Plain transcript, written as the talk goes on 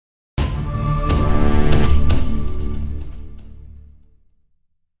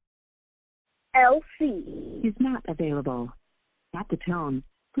LLC is not available. At the tone,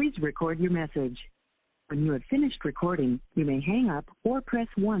 please record your message. When you have finished recording, you may hang up or press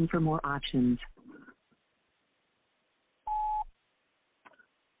 1 for more options.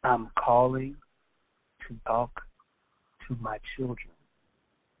 I'm calling to talk to my children.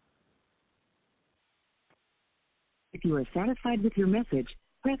 If you are satisfied with your message,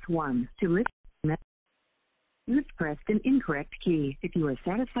 press 1 to listen. You've pressed an incorrect key. If you are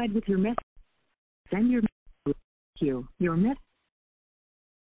satisfied with your message, send your message to your message.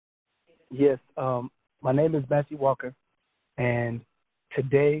 Yes, my name is Matthew Walker, and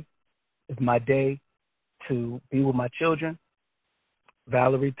today is my day to be with my children.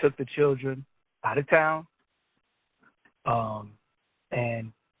 Valerie took the children out of town,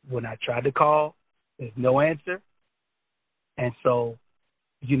 and when I tried to call, there's no answer. And so,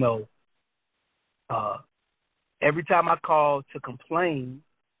 every time I call to complain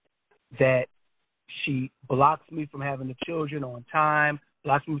that she blocks me from having the children on time,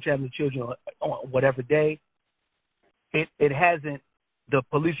 blocks me from having the children on whatever day, it hasn't, the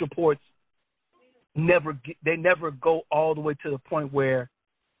police reports never go all the way to the point where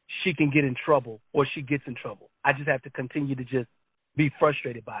she can get in trouble or she gets in trouble. I just have to continue to just be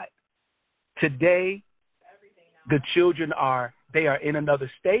frustrated by it. Today, the children are in another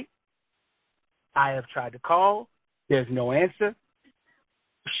state. I have tried to call. There's no answer.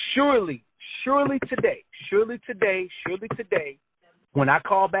 Surely today, when I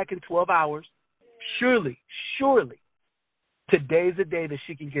call back in 12 hours, surely, today's the day that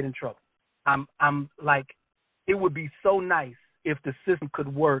she can get in trouble. I'm like, it would be so nice if the system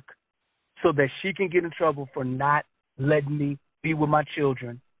could work so that she can get in trouble for not letting me be with my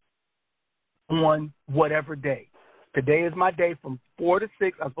children on whatever day. Today is my day from 4 to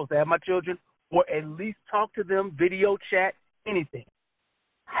 6. I'm supposed to have my children or at least talk to them, video chat, anything.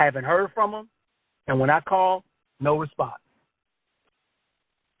 Haven't heard from them, and when I call, no response.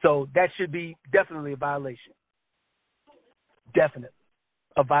 So that should be definitely a violation. Definitely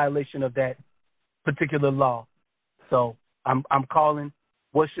a violation of that particular law. So I'm calling.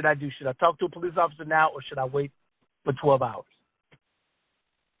 What should I do? Should I talk to a police officer now, or should I wait for 12 hours?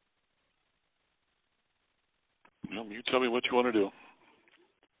 You tell me what you want to do.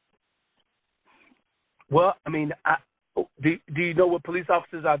 Well, I mean, do you know what police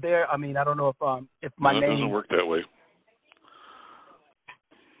officers are there? I mean, I don't know if my name. It doesn't work that way.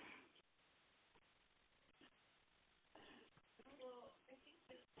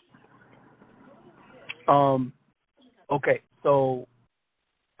 Okay, so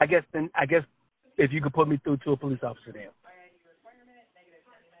I guess if you could put me through to a police officer then.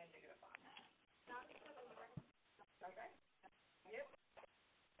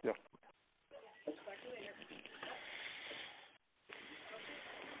 Yeah.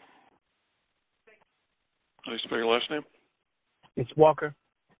 How do you spell your last name? It's Walker,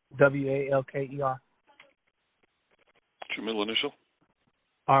 Walker. What's your middle initial?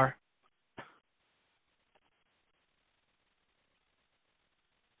 R.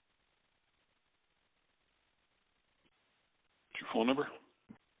 What's your phone number?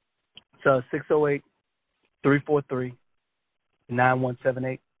 It's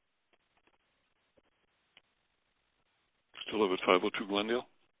 608-343-9178. Still live at 502 Glendale?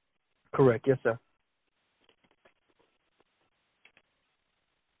 Correct, yes, sir.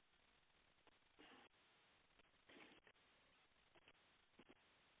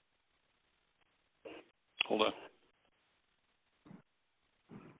 Hold on.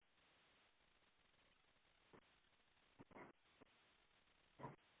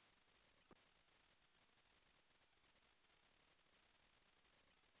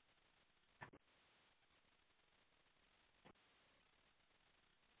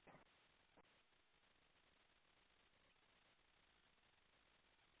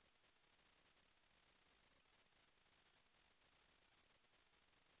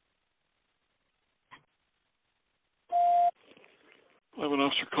 I'll have an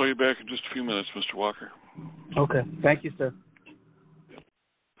officer call you back in just a few minutes, Mr. Walker. Okay. Thank you, sir.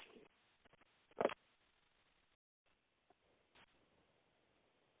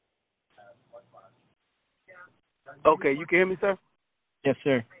 Okay, you can hear me, sir? Yes,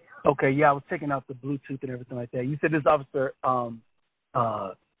 sir. Okay, yeah, I was taking out the Bluetooth and everything like that. You said this officer,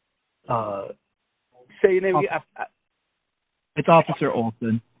 say your name again. It's Officer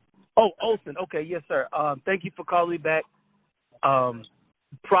Olson. Oh, Olson. Okay, yes, sir. Thank you for calling me back.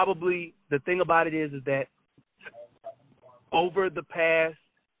 Probably the thing about it is that over the past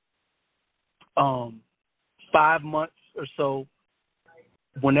 5 months or so,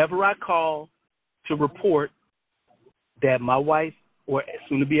 whenever I call to report that my wife, or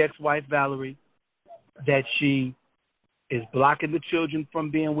soon-to-be ex-wife Valerie, that she is blocking the children from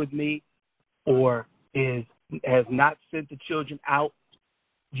being with me, or has not sent the children out,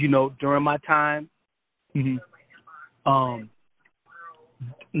 during my time. Mm-hmm.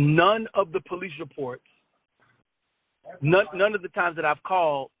 None of the police reports, none of the times that I've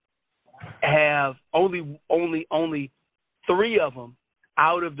called have only 3 of them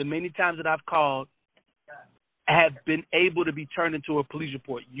out of the many times that I've called have been able to be turned into a police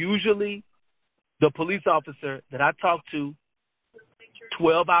report. Usually the police officer that I talk to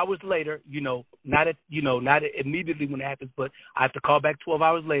 12 hours later, not immediately when it happens, but I have to call back 12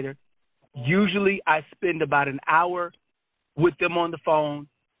 hours later. Usually I spend about an hour with them on the phone,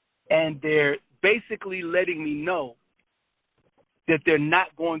 and they're basically letting me know that they're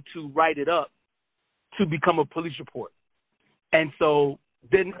not going to write it up to become a police report. And so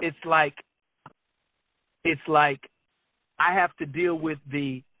then it's like I have to deal with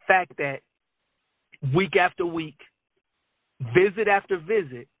the fact that week after week, visit after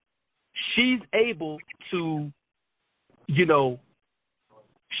visit, she's able to,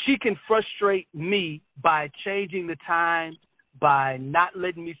 she can frustrate me by changing the time, by not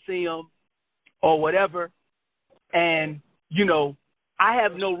letting me see them or whatever. And, I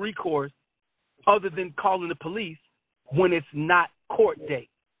have no recourse other than calling the police when it's not court date.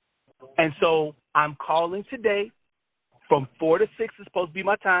 And so I'm calling today from 4 to 6 is supposed to be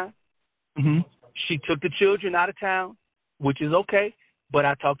my time. Mm-hmm. She took the children out of town, which is okay, but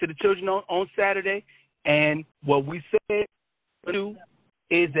I talked to the children on Saturday, and what we said to do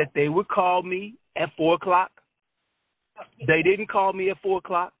is that they would call me at 4 o'clock. They didn't call me at 4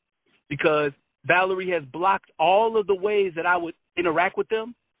 o'clock because Valerie has blocked all of the ways that I would interact with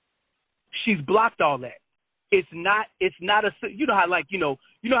them. She's blocked all that. It's not a, you know how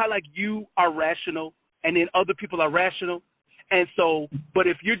you are rational and then other people are rational. And so, but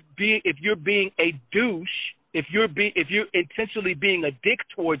if you're being a douche, if you're intentionally being a dick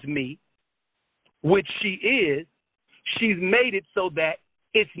towards me, which she is, she's made it so that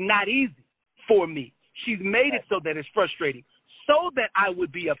it's not easy for me. She's made it so that it's frustrating, so that I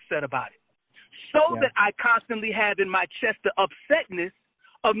would be upset about it, so that I constantly have in my chest the upsetness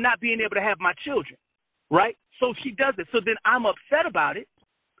of not being able to have my children, right? So she does it. So then I'm upset about it.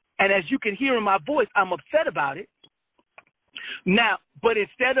 And as you can hear in my voice, I'm upset about it. Now, but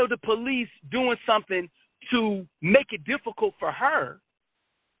instead of the police doing something to make it difficult for her,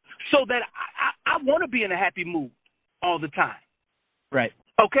 so that I want to be in a happy mood all the time. Right.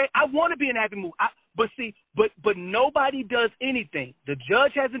 Okay? I want to be in a happy mood. But nobody does anything. The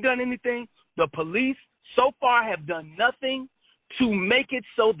judge hasn't done anything. The police so far have done nothing to make it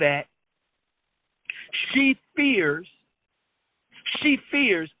so that she fears,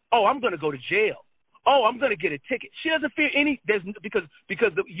 oh, I'm going to go to jail. Oh, I'm going to get a ticket. She doesn't fear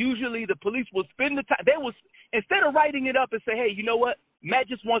because usually the police will spend the time. They will, instead of writing it up and say, hey, you know what? Matt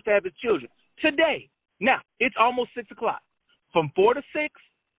just wants to have his children. Today, now, it's almost 6 o'clock. From 4 to 6,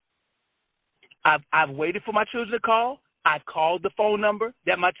 I've waited for my children to call. I called the phone number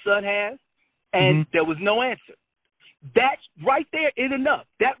that my son has, and there was no answer. That right there is enough.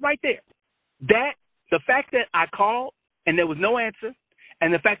 That right there. The fact that I called and there was no answer,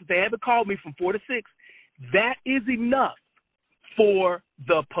 and the fact that they haven't called me from 4 to 6, that is enough for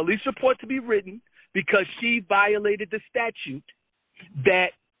the police report to be written, because she violated the statute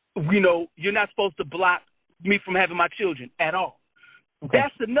that, you're not supposed to block me from having my children at all. Okay.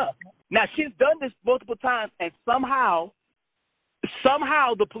 That's enough. Now, she's done this multiple times, and somehow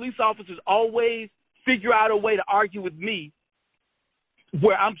the police officers always figure out a way to argue with me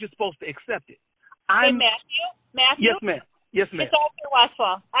where I'm just supposed to accept it. Hey, Matthew? Yes, ma'am. Yes, ma'am. It's Officer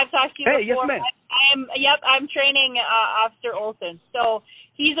Westfall. I've talked to you before. Yes, ma'am. I'm training Officer Olson. So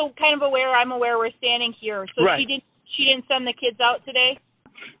he's kind of aware. I'm aware we're standing here. So right. She didn't send the kids out today?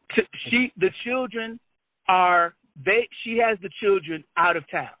 The children she has the children out of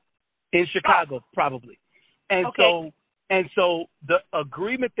town in Chicago, probably. And okay. so the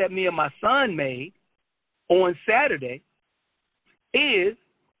agreement that me and my son made on Saturday is,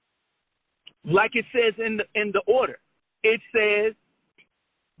 like it says in the order. It says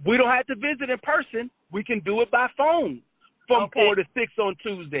we don't have to visit in person. We can do it by phone from 4 to 6 on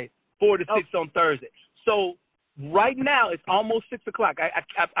Tuesday, 4 to 6 on Thursday. So right now it's almost 6 o'clock.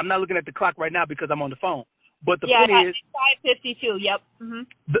 I'm not looking at the clock right now because I'm on the phone. But the point is 5:52. Yep.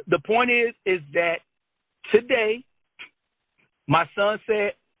 Mm-hmm. The point is that today my son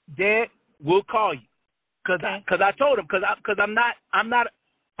said, "Dad, we'll call you," because I told him because I'm not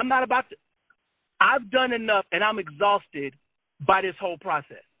about to. I've done enough, and I'm exhausted by this whole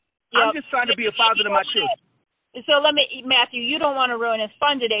process. Yep. I'm just trying to be a father to my children. So Matthew, you don't want to ruin his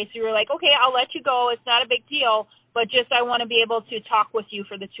fun today, so you're like, okay, I'll let you go. It's not a big deal, but just I want to be able to talk with you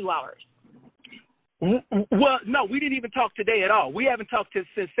for the 2 hours. Well, no, we didn't even talk today at all. We haven't talked since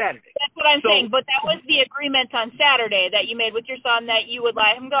Saturday. That's what I'm saying, but that was the agreement on Saturday that you made with your son, that you would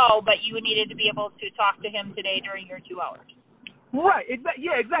let him go, but you needed to be able to talk to him today during your 2 hours. Right.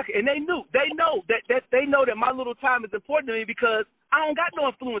 Yeah, exactly. And they know that my little time is important to me because I don't got no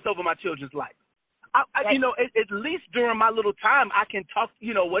influence over my children's life. Right. At least during my little time, I can talk,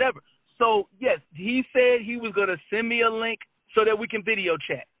 whatever. So, yes, he said he was going to send me a link so that we can video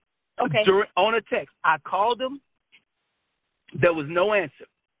chat. Okay. On a text. I called him. There was no answer.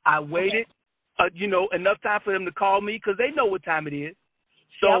 I waited, enough time for them to call me because they know what time it is.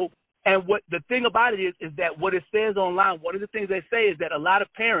 So, yep. And what the thing about it is that what it says online, one of the things they say is that a lot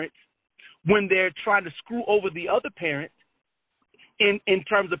of parents, when they're trying to screw over the other parent in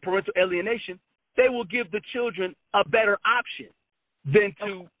terms of parental alienation, they will give the children a better option than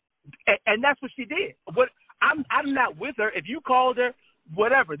to, and that's what she did. I'm not with her. If you called her,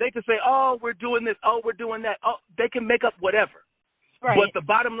 whatever, they can say, oh, we're doing this, oh, we're doing that. Oh, they can make up whatever. Right. But the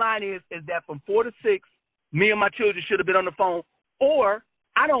bottom line is that from 4 to 6, me and my children should have been on the phone, or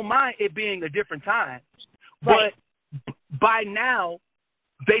I don't mind it being a different time. Right. But by now,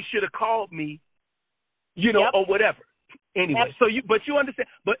 they should have called me, yep. Or whatever. Anyway, yep. So you understand.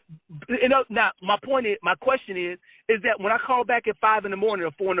 But now my question is that when I call back at 5 in the morning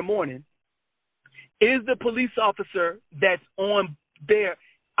or 4 in the morning, is the police officer that's on there,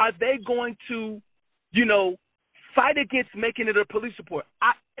 are they going to, fight against making it a police report?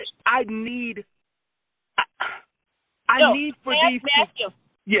 I need for these. Matthew.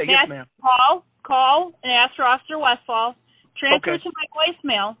 Yeah, Matthew, yes, ma'am. Call and ask for Officer Westfall. Transfer to my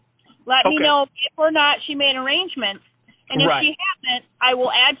voicemail. Let me know if or not she made arrangements. And if she hasn't, I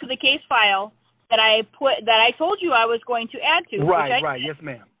will add to the case file that I told you I was going to add to. Right, yes,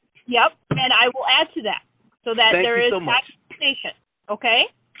 ma'am. Yep, and I will add to that so that Thank there you is so much. documentation. Okay?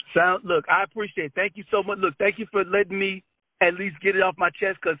 Look, I appreciate it. Thank you so much. Look, thank you for letting me at least get it off my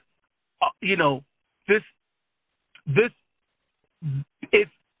chest because, this is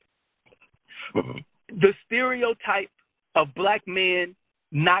the stereotype of black men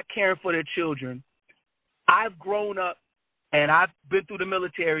not caring for their children. I've grown up and I've been through the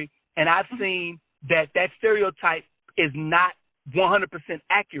military and I've seen that stereotype is not 100%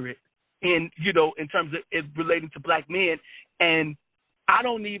 accurate in terms of it relating to black men. And I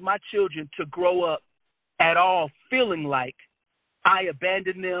don't need my children to grow up at all feeling like I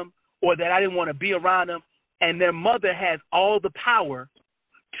abandoned them or that I didn't want to be around them. And their mother has all the power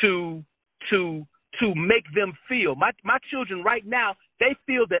to make them feel. My children right now, they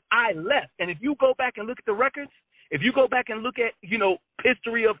feel that I left. And if you go back and look at the records, if you go back and look at,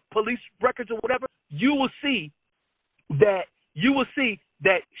 history of police records or whatever, you will see that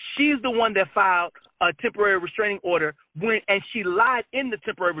she's the one that filed a temporary restraining order and she lied in the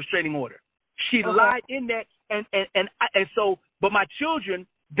temporary restraining order. She lied in that, and so, but my children,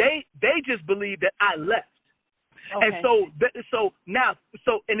 they just believe that I left. And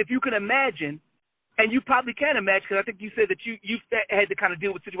and if you can imagine, and you probably can imagine, because I think you said that you had to kind of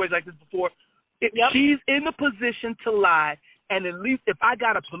deal with situations like this before. She's in the position to lie, and at least if I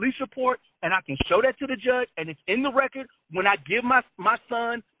got a police report and I can show that to the judge and it's in the record, when I give my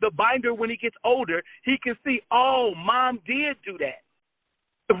son the binder when he gets older, he can see, oh, mom did do that,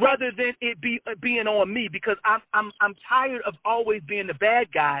 rather than it being on me, because I'm tired of always being the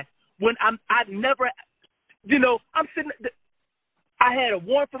bad guy when I'm sitting. I had a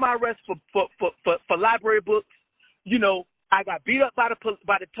warrant for my arrest for library books. I got beat up by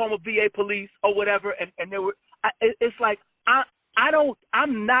the Toma VA police or whatever, and there were. It's like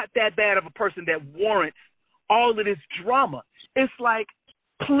I'm not that bad of a person that warrants all of this drama. It's like,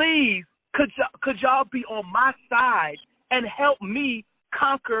 please, could y'all be on my side and help me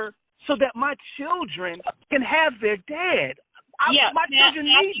conquer so that my children can have their dad? My children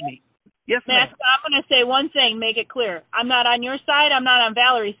need me. Yes, ma'am. I'm going to say one thing, make it clear. I'm not on your side. I'm not on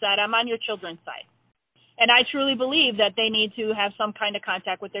Valerie's side. I'm on your children's side. And I truly believe that they need to have some kind of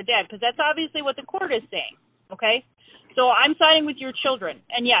contact with their dad, because that's obviously what the court is saying, okay? So I'm siding with your children.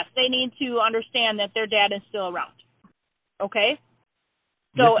 And, yes, they need to understand that their dad is still around, okay?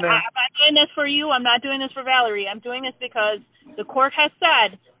 So yes, I'm not doing this for you. I'm not doing this for Valerie. I'm doing this because the court has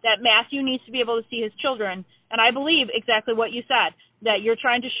said that Matthew needs to be able to see his children. And I believe exactly what you said, that you're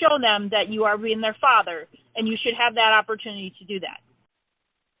trying to show them that you are being their father, and you should have that opportunity to do that.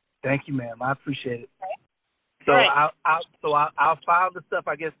 Thank you, ma'am. I appreciate it. So I'll file the stuff,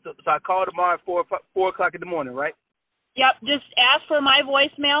 I guess. So I call tomorrow at 4 o'clock in the morning, right? Yep. Just ask for my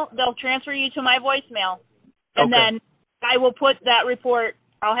voicemail. They'll transfer you to my voicemail. And Okay. then I will put that report,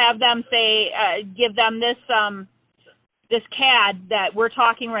 I'll have them say, give them this CAD that we're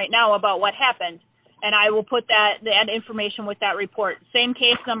talking right now about what happened. And I will put that information with that report. Same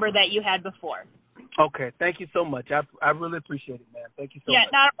case number that you had before. Okay. Thank you so much. I really appreciate it, man. Thank you so much. Yeah,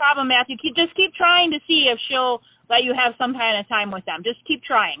 not a problem, Matthew. Just keep trying to see if she'll let you have some kind of time with them. Just keep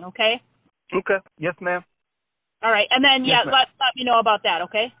trying, okay? Okay. Yes, ma'am. All right. And then, Yes, let me know about that,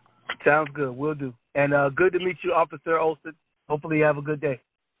 okay? Sounds good. Will do. And good to meet you, Officer Olson. Hopefully you have a good day.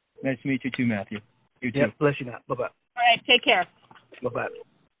 Nice to meet you too, Matthew. You too. Yep. Bless you now. Bye-bye. All right. Take care. Bye-bye.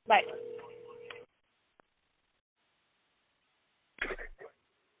 Bye.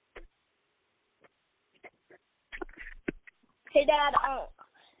 Hey, Dad,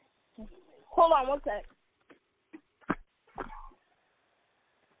 hold on one sec.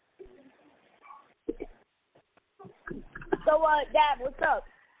 So, Dad, what's up?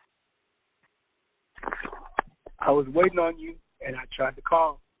 I was waiting on you, and I tried to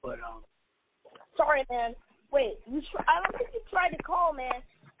call, but Sorry, man. Wait, I don't think you tried to call, man.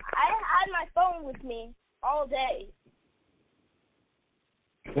 I had my phone with me all day.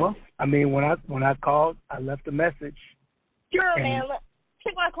 well, I mean, when I called, I left a message. Sure, man.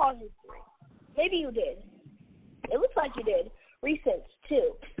 Check my call history. Maybe you did. It looks like you did. Recent,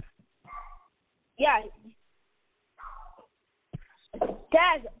 too. Yeah.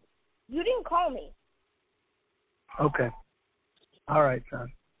 Dad, you didn't call me. Okay. All right, son.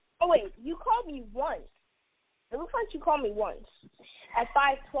 Oh, wait. You called me once. It looks like you called me once. At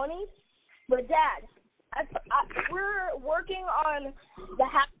 5:20. But, Dad, we're working on the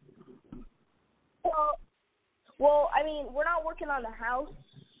house. Well, I mean, we're not working on the house.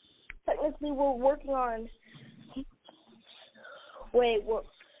 Technically, we're working on...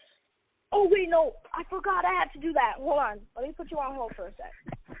 Oh, wait, no. I forgot I had to do that. Hold on. Let me put you on hold for a sec.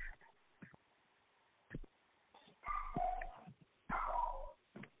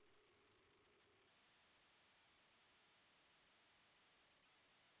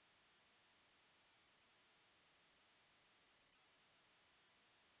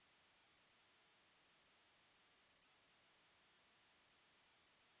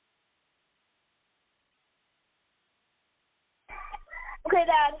 Okay,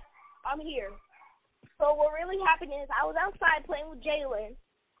 Dad, I'm here. So what really happened is I was outside playing with Jalen,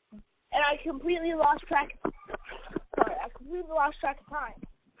 and I completely lost track of time.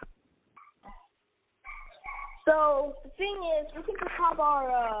 So the thing is, we can just have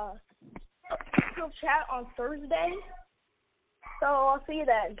our virtual chat on Thursday. So I'll see you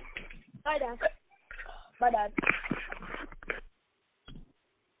then. Bye, Dad. Bye, Dad.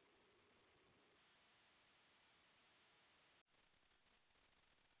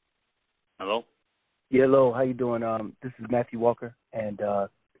 Hello? Yeah, hello. How you doing? This is Matthew Walker, and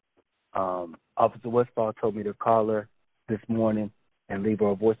Officer Westfall told me to call her this morning and leave her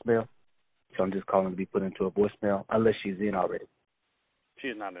a voicemail. So I'm just calling to be put into a voicemail, unless she's in already.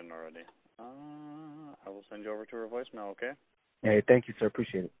 She's not in already. I will send you over to her voicemail, okay? Hey, thank you, sir.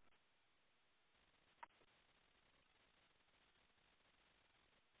 Appreciate it.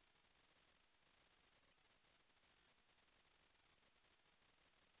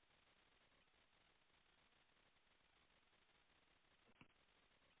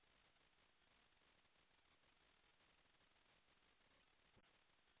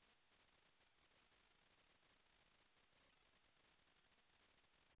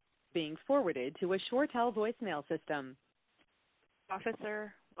 Being forwarded to a ShoreTel voicemail system.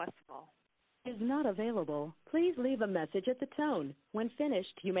 Officer Westfall Is not available. Please leave a message at the tone. When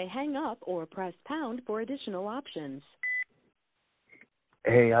finished, you may hang up or press pound for additional options.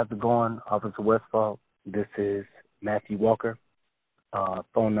 Hey, how's it going, Officer Westfall? This is Matthew Walker.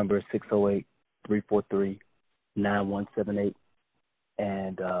 Phone number is 608-343-9178.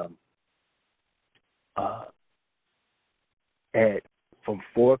 And from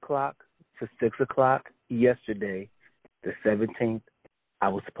 4 o'clock to 6 o'clock yesterday, the 17th, I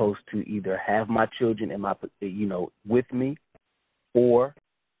was supposed to either have my children with me, or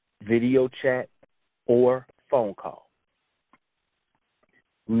video chat, or phone call.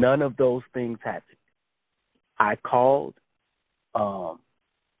 None of those things happened. I called, there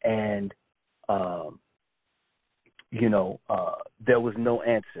was no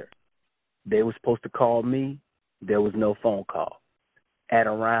answer. They were supposed to call me. There was no phone call. At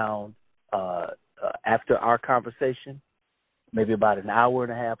around, after our conversation, maybe about an hour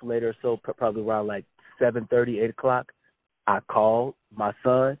and a half later or so, probably around like 7:30, 8 o'clock, I called my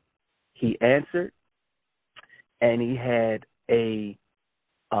son. He answered, and he had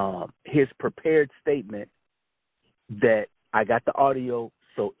his prepared statement that I got the audio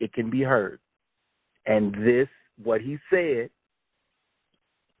so it can be heard. And this, what he said,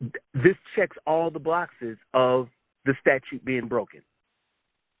 this checks all the boxes of the statute being broken.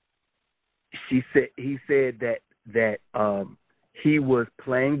 He said that he was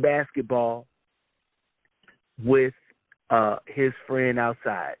playing basketball with his friend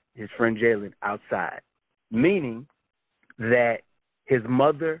outside, his friend Jalen outside, meaning that his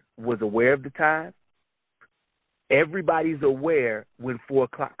mother was aware of the time. Everybody's aware when 4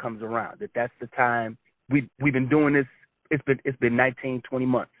 o'clock comes around that that's the time. We've been doing this. It's been 19, 20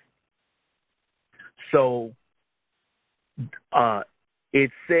 months. So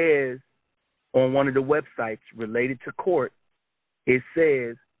it says on one of the websites related to court, it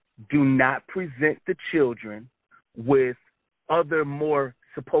says, do not present the children with other more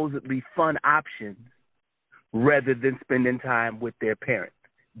supposedly fun options rather than spending time with their parents.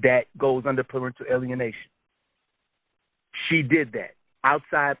 That goes under parental alienation. She did that.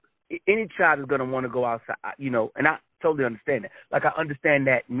 Outside, any child is going to want to go outside, and I totally understand that. Like, I understand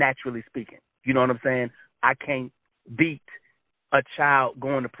that naturally speaking. You know what I'm saying? I can't beat a child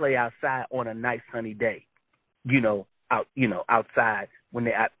going to play outside on a nice sunny day, outside when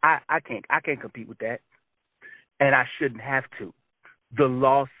they I can't compete with that. And I shouldn't have to. The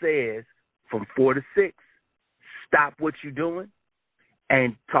law says from 4 to 6, stop what you're doing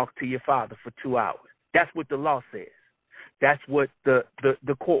and talk to your father for 2 hours. That's what the law says. That's what the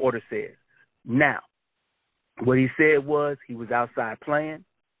court order says. Now, what he said was he was outside playing.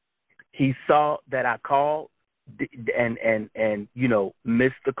 He saw that I called and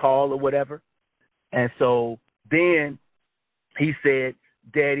missed the call or whatever. And so then he said,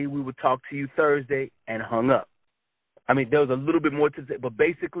 Daddy, we would talk to you Thursday, and hung up. I mean, there was a little bit more to say, but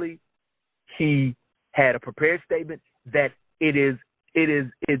basically he had a prepared statement that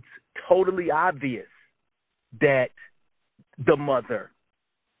it's totally obvious that the mother,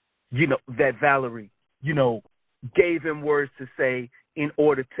 that Valerie, gave him words to say in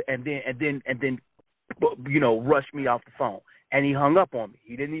order to, and then rush me off the phone. And he hung up on me.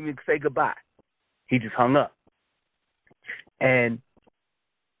 He didn't even say goodbye. He just hung up. And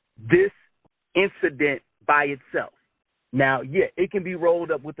this incident by itself, now, yeah, it can be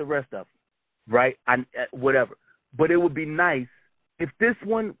rolled up with the rest of them, right? Whatever. But it would be nice if this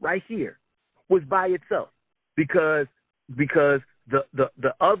one right here was by itself, because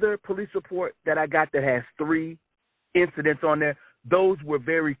the other police report that I got that has 3 incidents on there, those were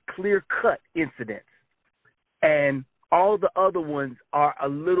very clear-cut incidents. And all the other ones are a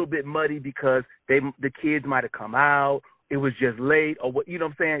little bit muddy because the kids might have come out, it was just late, or what, what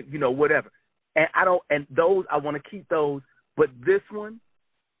I'm saying, whatever. And those, I want to keep those, but this one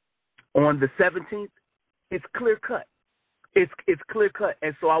on the 17th, it's clear-cut. It's clear-cut,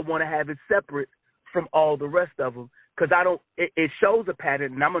 and so I want to have it separate from all the rest of them, because it shows a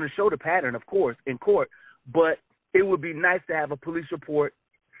pattern, and I'm going to show the pattern, of course, in court, but it would be nice to have a police report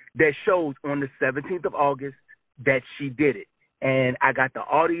that shows on the 17th of August that she did it. And I got the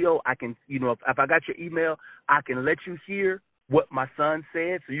audio. I can, if I got your email, I can let you hear what my son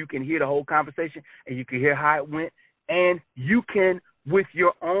said, so you can hear the whole conversation and you can hear how it went. And you can, with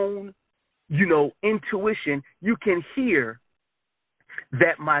your own, intuition, you can hear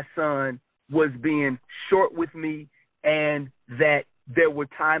that my son was being short with me and that there were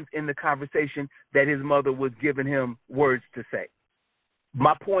times in the conversation that his mother was giving him words to say.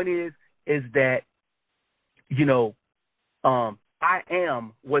 My point is that, I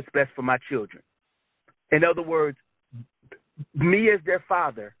am what's best for my children. In other words, me as their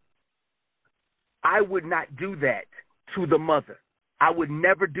father, I would not do that to the mother. I would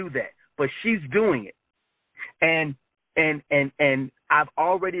never do that, but she's doing it. And I've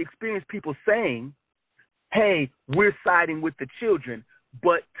already experienced people saying, hey, we're siding with the children,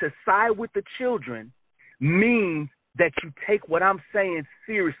 but to side with the children means that you take what I'm saying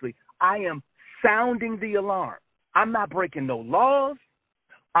seriously. I am sounding the alarm. I'm not breaking no laws.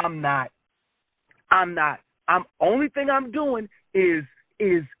 Only thing I'm doing is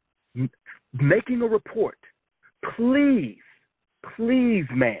making a report. Please,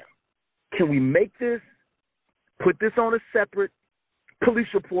 ma'am, can we make this, put this on a separate police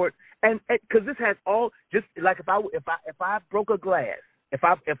report? And because this has all, just like if I broke a glass, if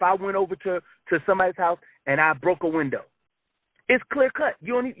I went over to somebody's house and I broke a window, it's clear cut.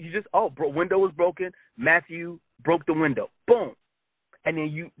 Window was broken. Matthew broke the window. Boom. And then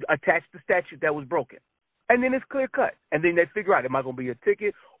you attach the statute that was broken. And then it's clear cut. And then they figure out, am I going to be a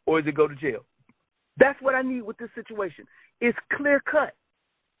ticket or is it go to jail? That's what I need with this situation. It's clear cut.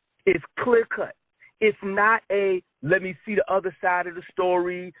 It's clear cut. It's not a, let me see the other side of the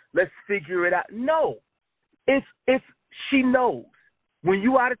story, let's figure it out. No. It's she knows when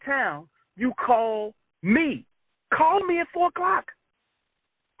you out of town, you call me. Call me at 4 o'clock.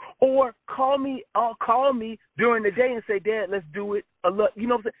 Or call me during the day and say, Dad, let's do it. You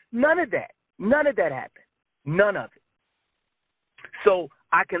know what I'm saying? None of that happened. None of it. So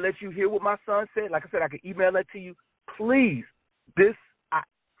I can let you hear what my son said. Like I said, I can email that to you. Please, the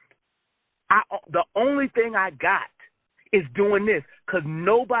only thing I got is doing this, because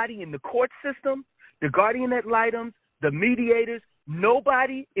nobody in the court system, the guardian ad litem, the mediators,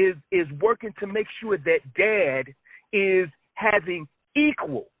 nobody is working to make sure that Dad is having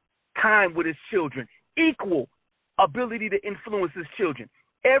equal time with his children, equal ability to influence his children.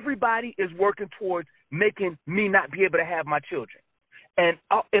 Everybody is working towards making me not be able to have my children. And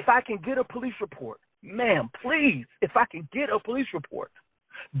if I can get a police report, ma'am, please, if I can get a police report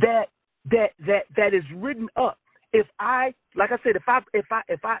that is written up. If I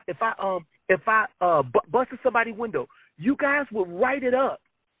busted somebody's window, you guys would write it up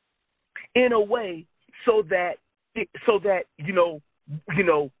in a way so that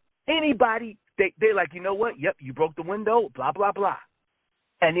anybody they're like, you know what? Yep, you broke the window, blah blah blah.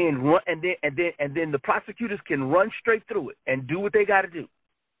 And then the prosecutors can run straight through it and do what they got to do.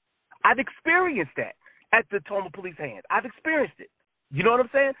 I've experienced that at the Tacoma Police hands. I've experienced it. You know what I'm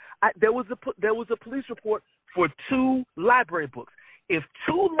saying? There was a police report for 2 library books. If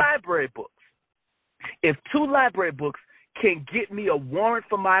two library books can get me a warrant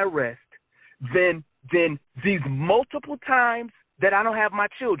for my arrest, then these multiple times that I don't have my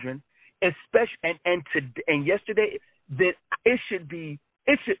children, especially and yesterday, then it should.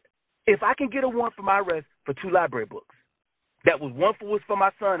 If I can get a warrant for my arrest for 2 library books, one was for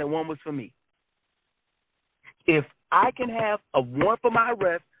my son and one was for me. If I can have a warrant for my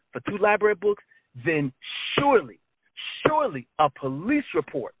arrest for 2 library books, then surely a police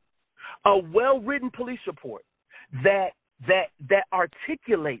report, a well-written police report that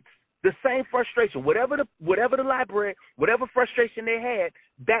articulates the same frustration, whatever the library, whatever frustration they had,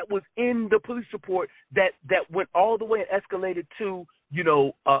 that was in the police report that went all the way and escalated to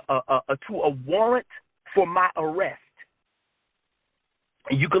to a warrant for my arrest.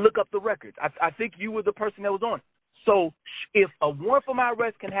 And you can look up the records. I think you were the person that was on it. So if a warrant for my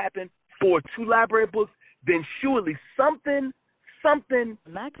arrest can happen for 2 library books, then surely something. The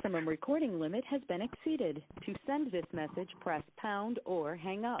maximum recording limit has been exceeded. To send this message, press pound or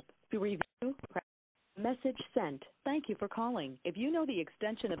hang up. To review, press message sent. Thank you for calling. If you know the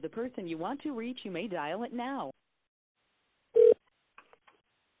extension of the person you want to reach, you may dial it now.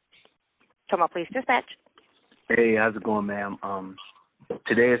 Tacoma Police Dispatch. Hey, how's it going, ma'am?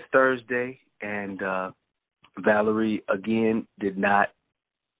 Today is Thursday, and Valerie again did not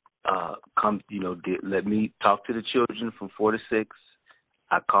let me talk to the children from 4 to 6.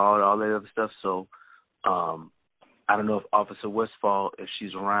 I called all that other stuff, so I don't know if Officer Westfall, if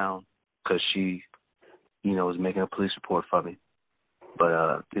she's around, because she, is making a police report for me.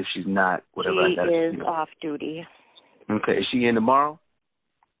 But if she's not, whatever. She is off duty. Okay, is she in tomorrow?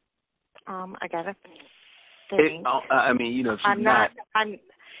 I gotta think. If she's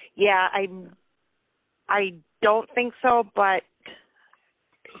I don't think so, but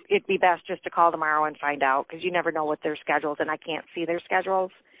it'd be best just to call tomorrow and find out, because you never know what their schedules, and I can't see their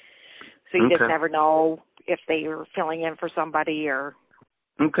schedules. So you just never know if they are filling in for somebody or.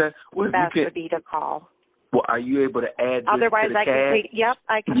 Okay. Well, best would be to call. Well, are you able to add this Otherwise, to the I can take. Yep,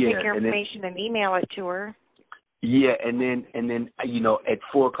 I can take your and information and email it to her. Yeah, and then at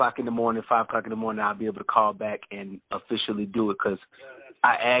 4 o'clock in the morning, 5 o'clock in the morning, I'll be able to call back and officially do it, because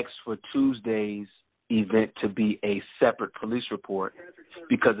I asked for Tuesday's event to be a separate police report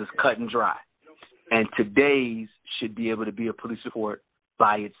because it's cut and dry, and today's should be able to be a police report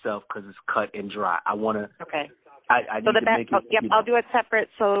by itself because it's cut and dry. I want to. Okay. I need to make it. Yep, I'll do it separate.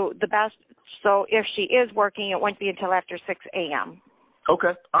 So if she is working, it won't be until after 6 a.m.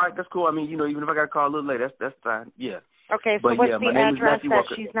 Okay. All right, that's cool. I mean, even if I got to call a little late, that's fine. Yeah. Okay, so what's the address that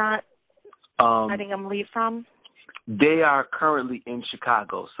she's not letting them leave from? They are currently in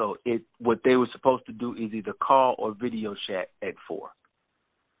Chicago, so what they were supposed to do is either call or video chat at 4.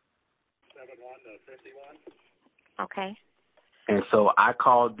 71-51. Okay. And so I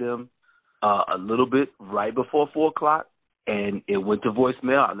called them a little bit right before 4 o'clock, and it went to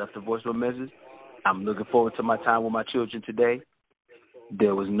voicemail. I left a voicemail message. I'm looking forward to my time with my children today.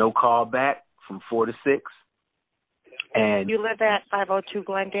 There was no call back from 4 to 6. And you live at 502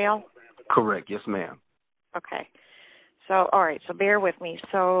 Glendale? Correct. Yes, ma'am. Okay. So, all right. So bear with me.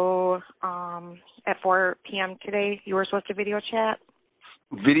 So at 4 p.m. today, you were supposed to video chat?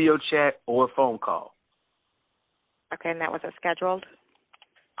 Video chat or phone call. Okay, and that was scheduled?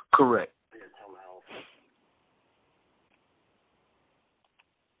 Correct.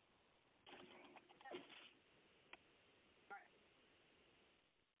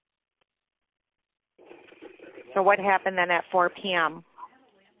 So what happened then at 4 p.m.?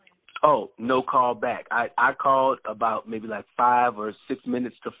 Oh, no call back. I called about maybe like 5 or 6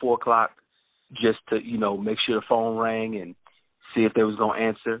 minutes to 4 o'clock just to, make sure the phone rang and see if they was going to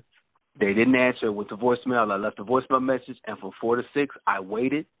answer. They didn't answer. Went to voicemail. I left a voicemail message, and from 4 to 6, I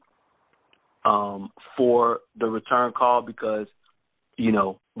waited for the return call because,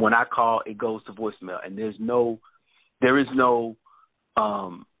 when I call, it goes to voicemail, and there is no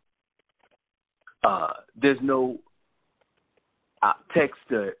text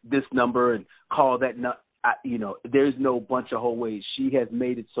this number and call that. There's no bunch of whole ways. She has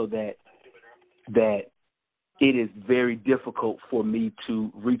made it so that it is very difficult for me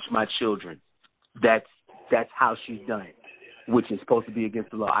to reach my children. That's how she's done it, which is supposed to be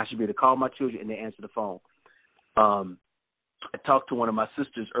against the law. I should be able to call my children and they answer the phone. I talked to one of my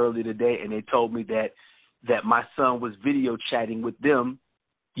sisters earlier today, and they told me that my son was video chatting with them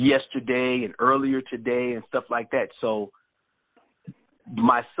yesterday and earlier today and stuff like that. So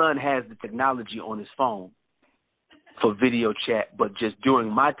my son has the technology on his phone for video chat, but just during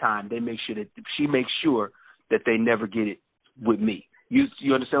my time, she makes sure that they never get it with me. You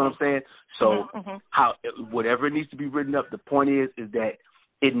understand what I'm saying? So whatever needs to be written up, the point is that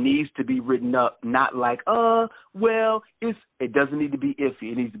it needs to be written up, not like, it doesn't need to be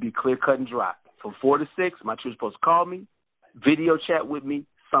iffy. It needs to be clear, cut, and dry. From 4 to 6, my children's supposed to call me, video chat with me,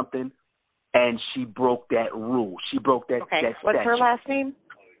 something, and she broke that rule. She broke that statute. What's her last name?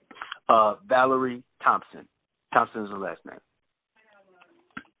 Valerie Thompson. Thompson is her last name.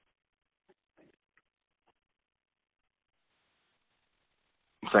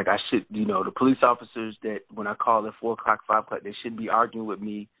 It's like I should, the police officers that when I call at 4 o'clock, 5 o'clock, they shouldn't be arguing with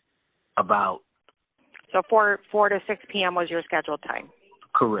me about. So 4 to 6 p.m. was your scheduled time?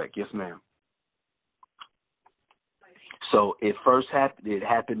 Correct. Yes, ma'am. So it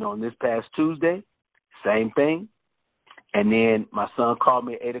happened on this past Tuesday, same thing. And then my son called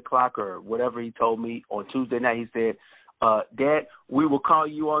me at 8 o'clock or whatever he told me on Tuesday night. He said, Dad, we will call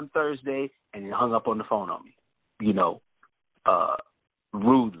you on Thursday, and he hung up on the phone on me,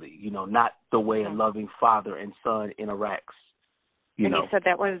 rudely, not the way a loving father and son interacts. And you said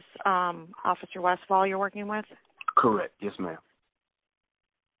that was Officer Westfall you're working with? Correct. Yes, ma'am.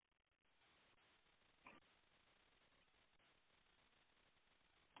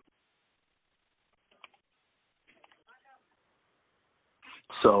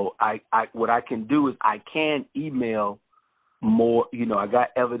 So what I can do is I can email more, I got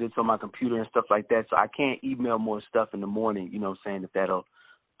evidence on my computer and stuff like that, so I can't email more stuff in the morning, saying if that'll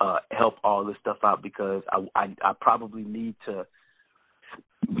help all this stuff out, because I probably need to,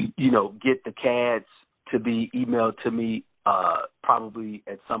 get the CADs to be emailed to me probably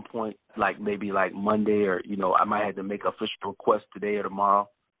at some point, maybe Monday, or, I might have to make an official request today or tomorrow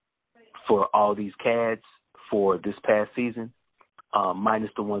for all these CADs for this past season, minus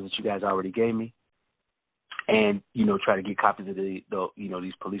the ones that you guys already gave me. And, try to get copies of these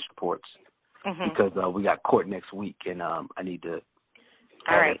police reports because we got court next week, and I need to.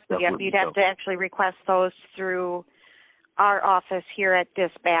 All right. You'd have to actually request those through our office here at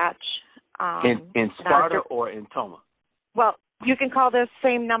Dispatch. In Sparta or in Toma? Well, you can call this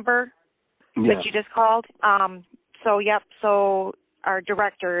same number that you just called. So our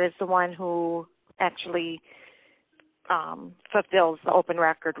director is the one who actually fulfills the open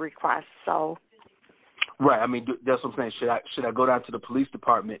record request. So. Right. I mean, that's what I'm saying. Should I go down to the police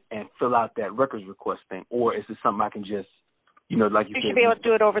department and fill out that records request thing, or is it something I can just, like you said? You should be able to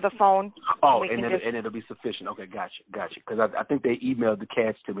do it over the phone. Oh, and it'll be sufficient. Okay, gotcha. Because I think they emailed the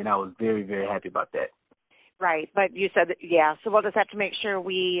CADs to me, and I was very, very happy about that. Right. But you said so we'll just have to make sure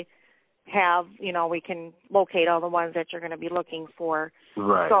we have, we can locate all the ones that you're going to be looking for.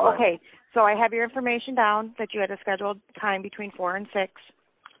 Right. So, right. Okay. So I have your information down that you had a scheduled time between 4 and 6.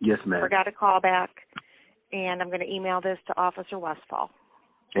 Yes, ma'am. Forgot to call back. And I'm going to email this to Officer Westfall.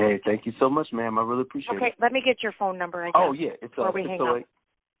 Hey, thank you so much, ma'am. I really appreciate it. Okay, let me get your phone number again. Oh, yeah. It's 608.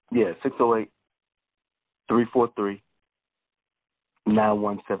 Yeah,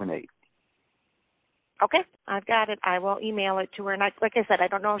 608-343-9178. Okay, I've got it. I will email it to her. And like I said, I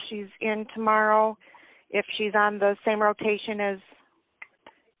don't know if she's in tomorrow. If she's on the same rotation as,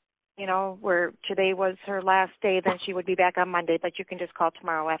 where today was her last day, then she would be back on Monday. But you can just call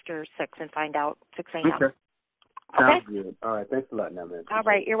tomorrow after 6 and find out, 6 a.m. Okay. Sounds good. All right. Thanks a lot now, man. All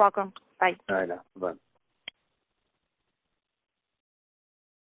right. You're welcome. Bye. All right, now. Bye.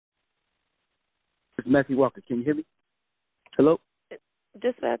 It's Matthew Walker. Can you hear me? Hello?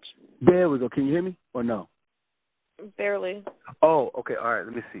 Dispatch. There we go. Can you hear me or no? Barely. Oh, okay. All right.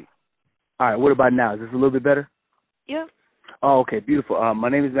 Let me see. All right. What about now? Is this a little bit better? Yeah. Oh, okay. Beautiful. My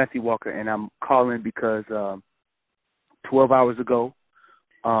name is Matthew Walker, and I'm calling because 12 hours ago,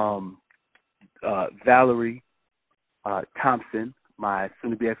 Valerie Thompson, my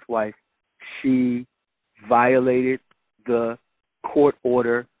soon-to-be ex-wife, she violated the court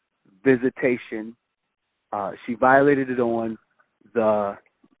order visitation. She violated it on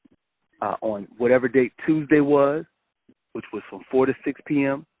on whatever date Tuesday was, which was from 4 to 6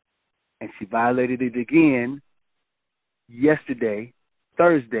 p.m., and she violated it again yesterday,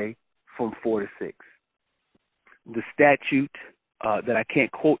 Thursday, from 4 to 6. The statute that I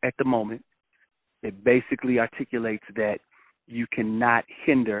can't quote at the moment, it basically articulates that you cannot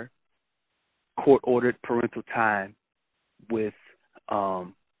hinder court-ordered parental time with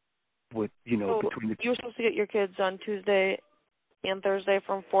between the. You were supposed to get your kids on Tuesday and Thursday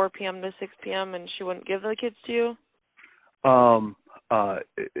from 4 p.m. to 6 p.m. and she wouldn't give the kids to you? That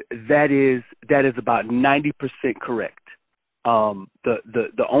is about 90% correct.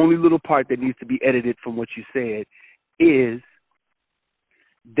 The only little part that needs to be edited from what you said is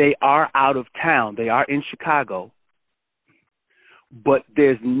they are out of town. They are in Chicago, but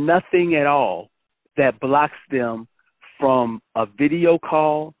there's nothing at all that blocks them from a video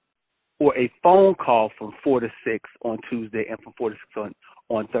call or a phone call from 4 to 6 on Tuesday and from 4 to 6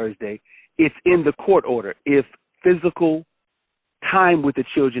 on Thursday. It's in the court order. If physical time with the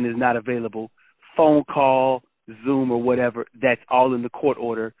children is not available, phone call, Zoom, or whatever, that's all in the court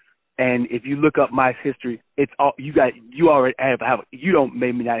order. And if you look up my history, it's all you already have. You don't,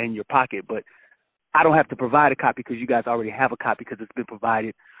 maybe not in your pocket, but I don't have to provide a copy because you guys already have a copy because it's been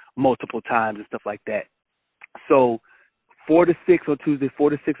provided multiple times and stuff like that. So 4 to 6 on Tuesday,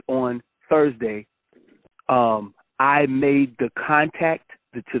 4 to 6 on Thursday, I made the contact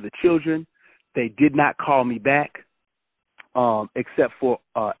to the children. They did not call me back, except for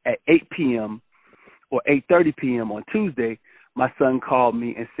at 8 p.m. or 8:30 p.m. on Tuesday, my son called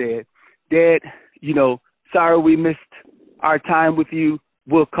me and said, "Dad, sorry we missed our time with you.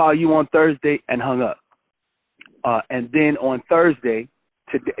 We'll call you on Thursday," and hung up. And then on Thursday,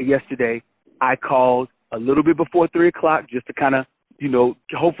 yesterday, I called a little bit before 3 o'clock just to kind of,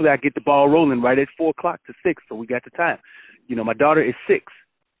 hopefully I get the ball rolling right at 4 o'clock to 6, so we got the time. My daughter is 6.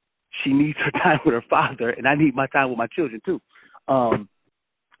 She needs her time with her father, and I need my time with my children too.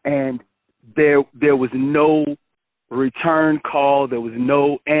 And there was no return call. There was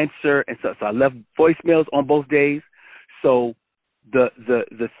no answer, and so I left voicemails on both days. So the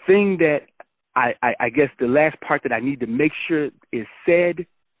thing that I guess the last part that I need to make sure is said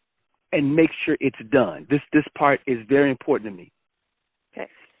and make sure it's done. This part is very important to me. Okay.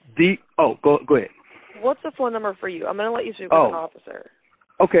 Go ahead. What's the phone number for you? I'm going to let you speak with an officer.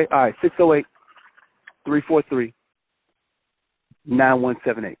 Okay, all right,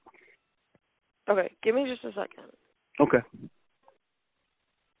 608-343-9178. Okay, give me just a second. Okay.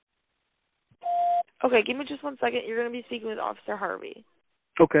 Okay, give me just 1 second. You're going to be speaking with Officer Harvey.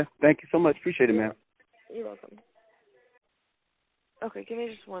 Okay, thank you so much. Appreciate it, ma'am. You're welcome. Okay, give me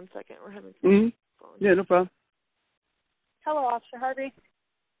just 1 second. We're having some phone. Yeah, no problem. Hello, Officer Harvey.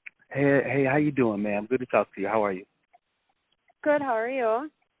 Hey, how you doing, ma'am? Good to talk to you. How are you? Good. How are you?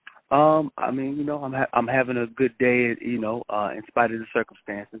 I'm having a good day, in spite of the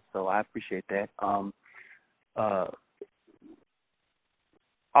circumstances, so I appreciate that.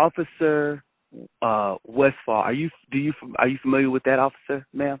 Officer Westfall, are you familiar with that officer,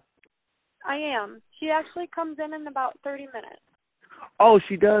 ma'am? I am. She actually comes in about 30 minutes. Oh,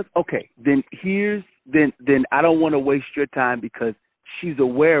 she does? Okay. Then then I don't want to waste your time because she's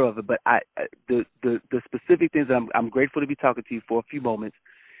aware of it, but the specific things that I'm grateful to be talking to you for a few moments.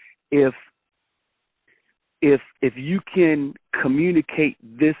 If you can communicate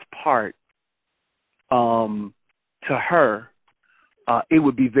this part to her, it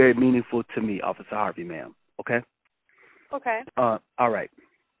would be very meaningful to me, Officer Harvey, ma'am. Okay? Okay. All right.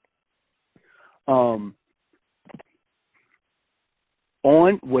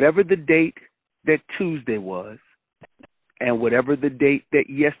 On whatever the date that Tuesday was and whatever the date that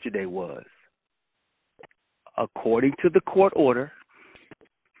yesterday was, according to the court order,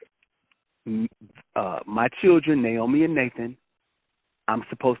 my children, Naomi and Nathan, I'm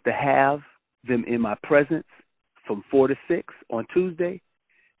supposed to have them in my presence from 4 to 6 on Tuesday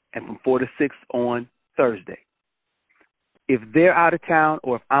and from 4 to 6 on Thursday. If they're out of town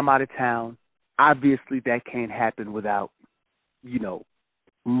or if I'm out of town, obviously that can't happen without,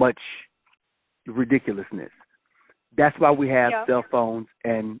 much ridiculousness. That's why we have cell phones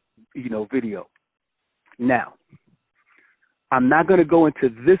and, video. Now, I'm not going to go into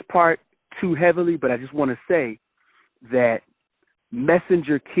this part too heavily, but I just want to say that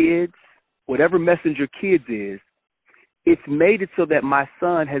Messenger Kids, whatever Messenger Kids is it's made it so that my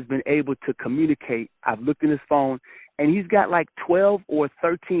son has been able to communicate. I've looked in his phone, and he's got like 12 or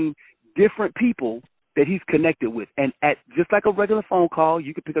 13 different people that he's connected with. And at just like a regular phone call,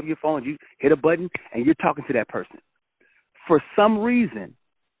 you can pick up your phone, you hit a button, and you're talking to that person. For some reason,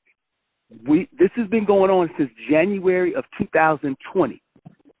 this has been going on since January of 2020.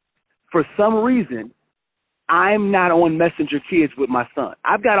 For some reason, I'm not on Messenger Kids with my son.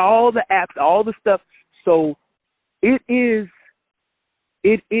 I've got all the apps, all the stuff. So it is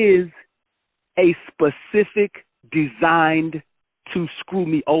a specific designed to screw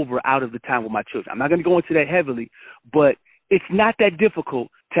me over out of the time with my children. I'm not going to go into that heavily, but it's not that difficult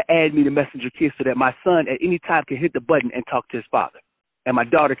to add me to Messenger Kids so that my son at any time can hit the button and talk to his father. And my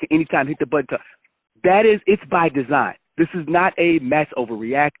daughter can anytime hit the button. It's by design. This is not a mass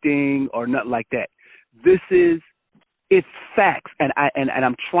overreacting or nothing like that. It's facts, and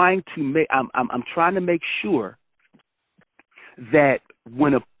I'm trying to make sure that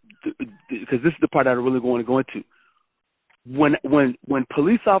because this is the part I really want to go into. When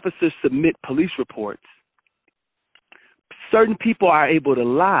police officers submit police reports, certain people are able to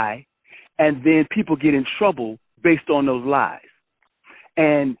lie, and then people get in trouble based on those lies.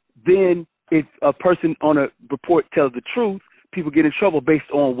 And then if a person on a report tells the truth, people get in trouble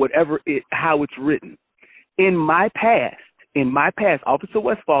based on how it's written. In my past, Officer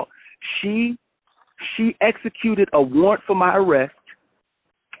Westphal, she executed a warrant for my arrest.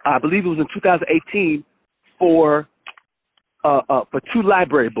 I believe it was in 2018 for 2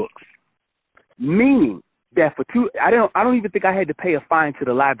 library books, meaning that I don't even think I had to pay a fine to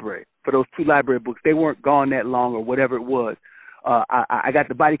the library for those 2 library books. They weren't gone that long or whatever it was. I got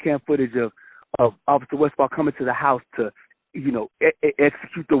the body cam footage of Officer Westphal coming to the house to,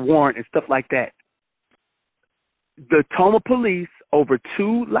 execute the warrant and stuff like that. The Toma police over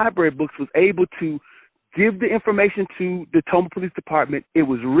 2 library books was able to give the information to the Toma Police Department. It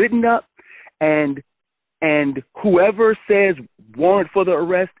was written up, and whoever says warrant for the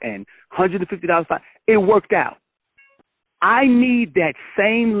arrest and $150 fine, it worked out. I need that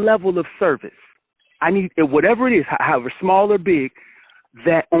same level of service. I need, whatever it is, however small or big,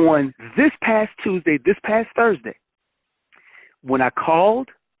 that on this past Tuesday, this past Thursday, when I called,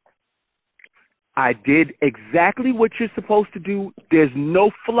 I did exactly what you're supposed to do. There's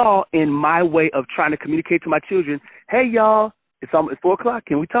no flaw in my way of trying to communicate to my children. Hey, y'all, it's 4 o'clock.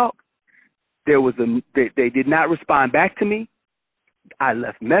 Can we talk? They did not respond back to me. I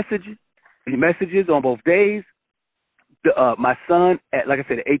left messages on both days. My son, like I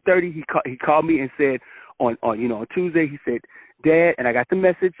said, at 8:30, he called me and said on Tuesday, he said, Dad, and I got the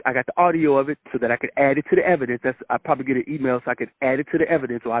message, I got the audio of it so that I could add it to the evidence. I probably get an email so I could add it to the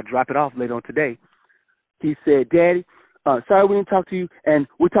evidence, or I'll drop it off later on today. He said, Daddy, sorry we didn't talk to you, and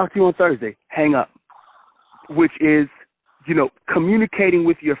we'll talk to you on Thursday. Hang up, which is, communicating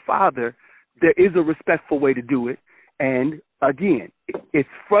with your father. There is a respectful way to do it. And again, it's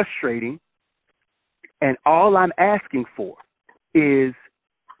frustrating. And all I'm asking for is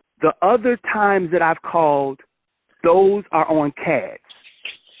the other times that I've called, those are on CAD.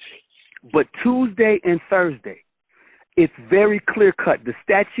 But Tuesday and Thursday, it's very clear cut. The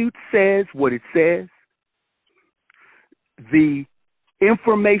statute says what it says. The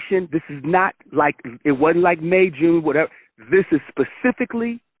information, this is not like, it wasn't like May, June, whatever. This is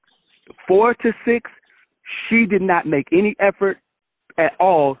specifically 4 to 6. She did not make any effort at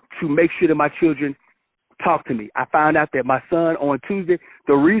all to make sure that my children talk to me. I found out that my son on Tuesday,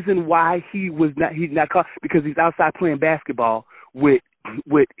 the reason why he's not called, because he's outside playing basketball with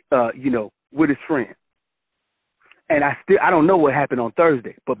his friend. And I don't know what happened on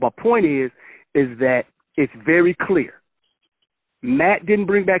Thursday, but my point is that it's very clear. Matt didn't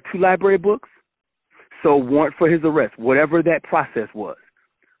bring back 2 library books, so warrant for his arrest, whatever that process was.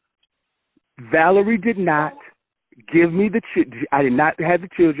 Valerie did not give me I did not have the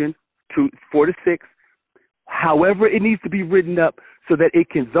children 4 to 6. However, it needs to be written up so that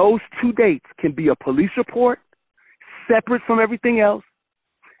those 2 dates can be a police report separate from everything else.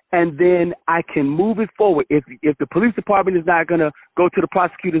 And then I can move it forward. If the police department is not going to go to the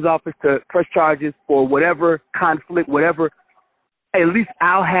prosecutor's office to press charges for whatever conflict, whatever, at least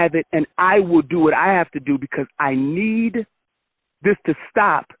I'll have it, and I will do what I have to do, because I need this to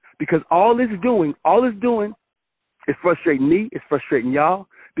stop, because all it's doing is frustrating me, it's frustrating y'all,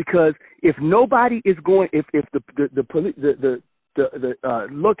 because if nobody is going, if the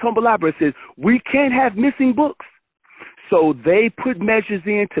Toma Library says we can't have missing books, so they put measures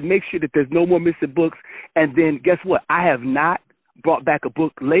in to make sure that there's no more missing books, and then guess what? I have not brought back a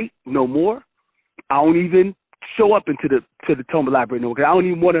book late, no more. I don't even show up into the Toma Library no more, because I don't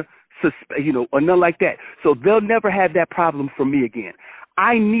even want to or nothing like that. So they'll never have that problem from me again.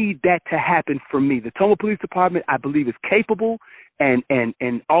 I need that to happen for me. The Tacoma Police Department, I believe, is capable and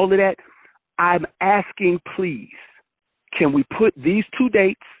all of that. I'm asking, please, can we put these 2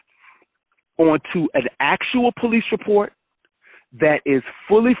 dates onto an actual police report that is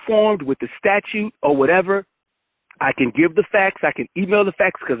fully formed with the statute or whatever? I can give the facts. I can email the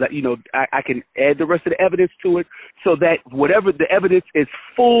facts because, I can add the rest of the evidence to it so that whatever the evidence is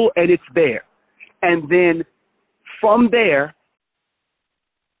full and it's there. And then from there,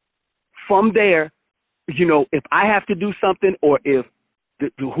 if I have to do something or if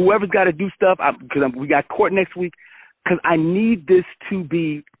whoever's got to do stuff, because we got court next week, because I need this to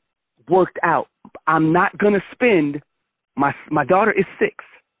be worked out. I'm not going to spend, my daughter is 6.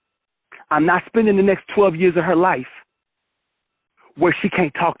 I'm not spending the next 12 years of her life where she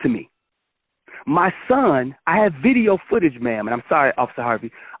can't talk to me. My son, I have video footage, ma'am, and I'm sorry, Officer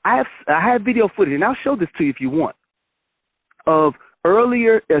Harvey. I have video footage, and I'll show this to you if you want, of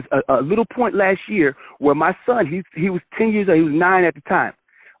earlier, as a little point last year where my son, he was 10 years old, he was 9 at the time.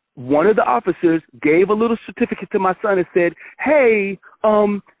 One of the officers gave a little certificate to my son and said, hey,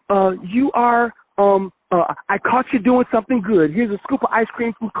 you are, I caught you doing something good. Here's a scoop of ice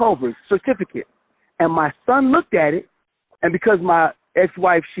cream from Culver's, certificate. And my son looked at it, and because my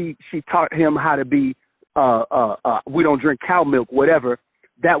ex-wife, she taught him how to be, we don't drink cow milk, whatever,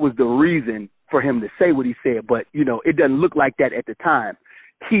 that was the reason for him to say what he said. But, it doesn't look like that at the time.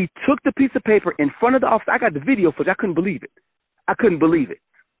 He took the piece of paper in front of the officer. I got the video footage. I couldn't believe it.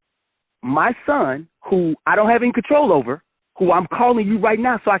 My son, who I don't have any control over, who I'm calling you right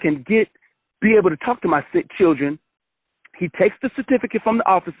now so I can be able to talk to my children, he takes the certificate from the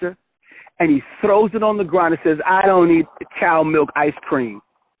officer and he throws it on the ground and says, I don't need cow milk ice cream.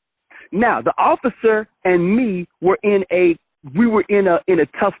 Now, the officer and me were in a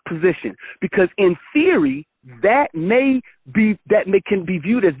tough position because in theory, that can be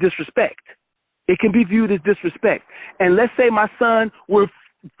viewed as disrespect. It can be viewed as disrespect. And let's say my son were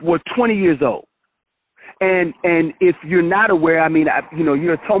 20 years old. And if you're not aware,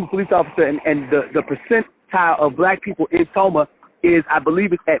 you're a Tacoma police officer, and the percentile of black people in Tacoma is, I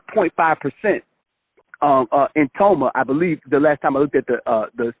believe, it's at 0.5% in Tacoma. I believe the last time I looked at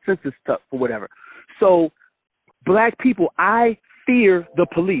the census stuff or whatever. So black people, I fear the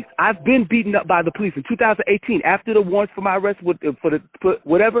police. I've been beaten up by the police. In 2018, after the warrants for my arrest,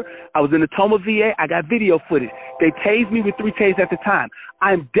 whatever, I was in the Tacoma VA. I got video footage. They tased me with 3 tasers at the time.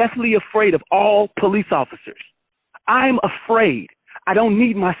 I'm deathly afraid of all police officers. I'm afraid. I don't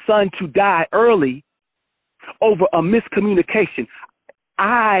need my son to die early over a miscommunication.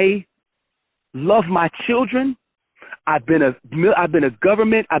 I love my children. I've been a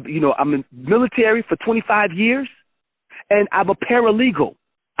government. I'm in military for 25 years, and I'm a paralegal.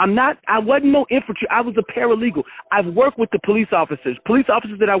 I wasn't no infantry. I was a paralegal. I've worked with the police officers. Police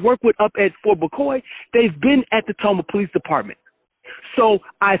officers that I work with up at Fort McCoy, they've been at the Tacoma Police Department. So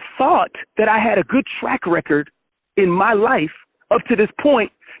I thought that I had a good track record in my life up to this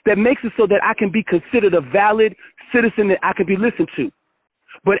point that makes it so that I can be considered a valid citizen that I can be listened to.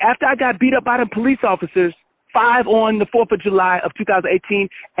 But after I got beat up by the police officers, 5 on the 4th of July of 2018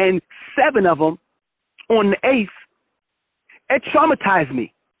 and 7 of them on the 8th, it traumatized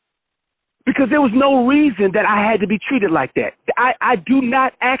me because there was no reason that I had to be treated like that. I do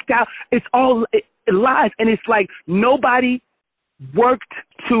not act out. It's all lies. And it's like nobody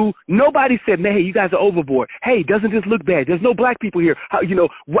said, man, hey, you guys are overboard. Hey, doesn't this look bad? There's no black people here.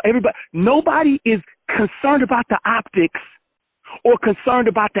 Nobody is concerned about the optics or concerned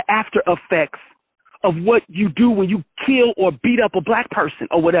about the after effects of what you do when you kill or beat up a black person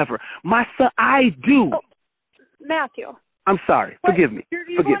or whatever. My son, I do. Oh, Matthew. I'm sorry. Forgive me.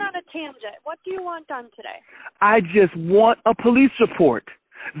 You went on a tangent. What do you want done today? I just want a police report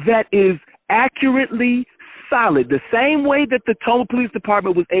that is accurately solid, the same way that the Tacoma Police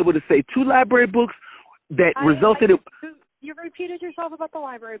Department was able to say 2 library books that resulted in. You repeated yourself about the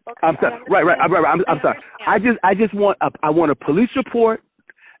library books. I'm sorry. Right. I'm sorry. I just want a police report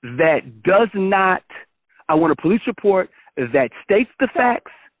that does not. I want a police report that states the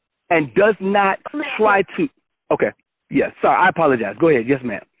facts and does not try to. Okay. Yes. Sorry. I apologize. Go ahead. Yes,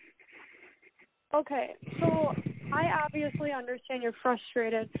 ma'am. Okay. So I obviously understand you're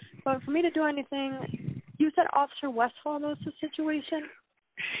frustrated, but for me to do anything, you said Officer Westfall knows the situation?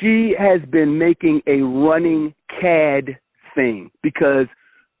 She has been making a running CAD thing because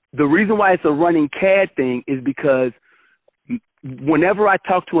the reason why it's a running CAD thing is because whenever I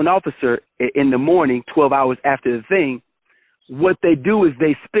talk to an officer in the morning, 12 hours after the thing, what they do is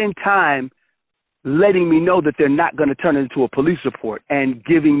they spend time letting me know that they're not going to turn it into a police report and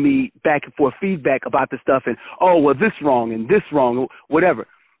giving me back and forth feedback about the stuff and, oh, well, this wrong and this wrong, whatever.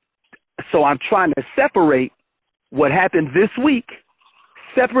 So I'm trying to separate what happened this week,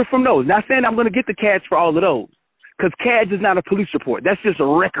 separate from those. Not saying I'm going to get the CADs for all of those, because CADs is not a police report. That's just a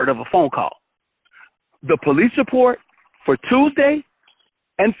record of a phone call. The police report for Tuesday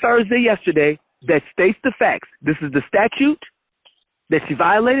and Thursday yesterday that states the facts. This is the statute that she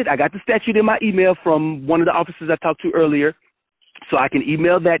violated. I got the statute in my email from one of the officers I talked to earlier, so I can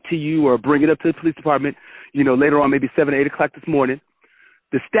email that to you or bring it up to the police department, later on, maybe 7 or 8 o'clock this morning.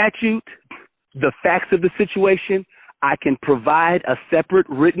 The statute, the facts of the situation, I can provide a separate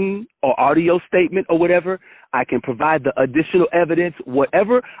written or audio statement or whatever. I can provide the additional evidence,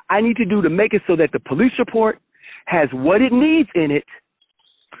 whatever I need to do to make it so that the police report has what it needs in it,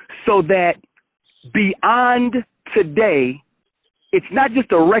 so that beyond today, it's not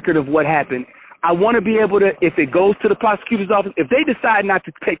just a record of what happened. I want to be able to, if it goes to the prosecutor's office, if they decide not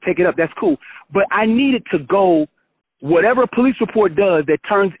to take it up, that's cool. But I need it to go, whatever a police report does that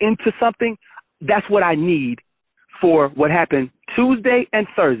turns into something, that's what I need for what happened Tuesday and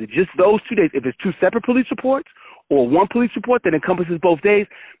Thursday, just those 2 days. If it's two separate police reports or one police report that encompasses both days,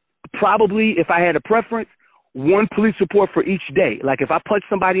 probably, if I had a preference, one police report for each day. Like if I punch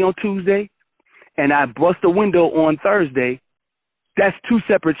somebody on Tuesday and I bust a window on Thursday, that's two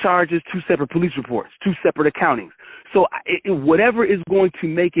separate charges, two separate police reports, two separate accountings. So whatever is going to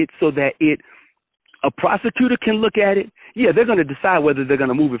make it so that a prosecutor can look at it, yeah, they're going to decide whether they're going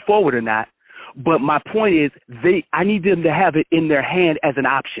to move it forward or not. But my point is, I need them to have it in their hand as an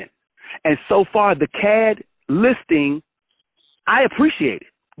option. And so far, the CAD listing, I appreciate it,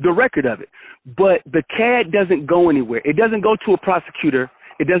 the record of it. But the CAD doesn't go anywhere. It doesn't go to a prosecutor.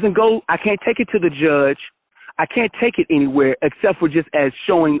 It doesn't go, I can't take it to the judge. I can't take it anywhere except for just as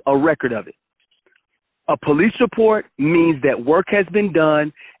showing a record of it. A police report means that work has been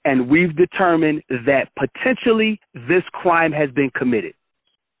done and we've determined that potentially this crime has been committed.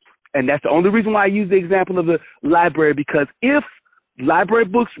 And that's the only reason why I use the example of the library, because if library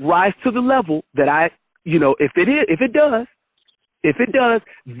books rise to the level that if it does,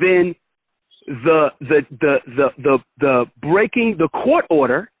 then the breaking the court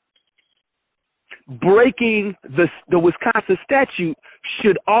order, breaking the Wisconsin statute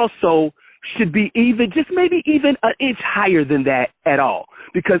should be even, just maybe even an inch higher than that at all,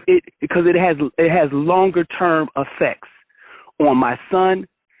 because it has longer term effects on my son.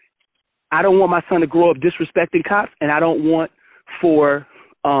 I don't want my son to grow up disrespecting cops, and I don't want for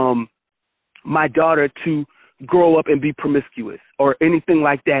my daughter to grow up and be promiscuous or anything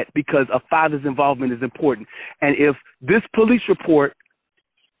like that, because a father's involvement is important. And if this police report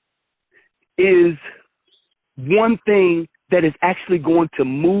is one thing that is actually going to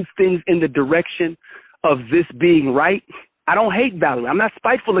move things in the direction of this being right, I don't hate Valerie. I'm not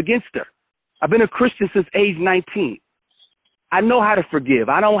spiteful against her. I've been a Christian since age 19. I know how to forgive.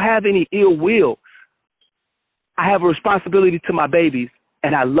 I don't have any ill will. I have a responsibility to my babies,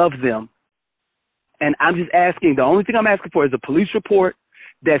 and I love them. And I'm just asking, the only thing I'm asking for is a police report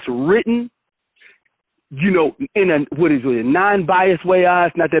that's written, in a non-biased way.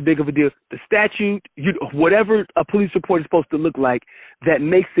 It's not that big of a deal. The statute, whatever a police report is supposed to look like, that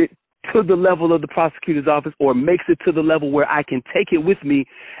makes it to the level of the prosecutor's office, or makes it to the level where I can take it with me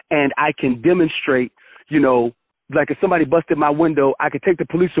and I can demonstrate, like if somebody busted my window, I could take the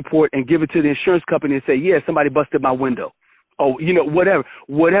police report and give it to the insurance company and say, yeah, somebody busted my window. Oh, whatever.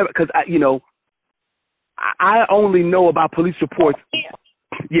 Because, I only know about police reports.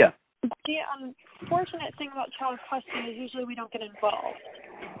 Yeah. The unfortunate thing about child custody is usually we don't get involved.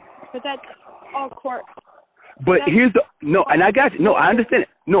 But that's all court. But and I got you. No, I understand it.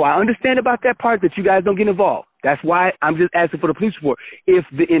 No, I understand about that part, that you guys don't get involved. That's why I'm just asking for the police report. If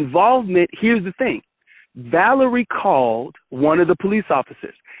the involvement, here's the thing. Valerie called one of the police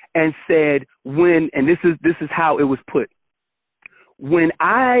officers and said, and this is how it was put. When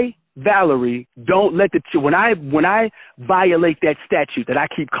Valerie, when I violate that statute that I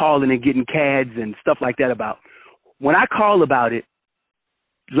keep calling and getting CADs and stuff like that about, when I call about it,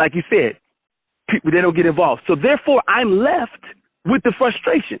 like you said, people, they don't get involved. So therefore, I'm left with the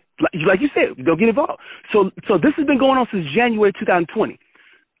frustration. Like you said, don't get involved. So this has been going on since January 2020.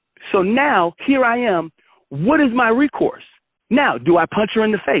 So now here I am. What is my recourse? Now, do I punch her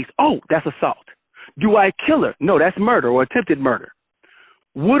in the face? Oh, that's assault. Do I kill her? No, that's murder or attempted murder.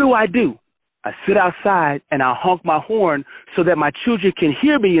 What do? I sit outside and I honk my horn so that my children can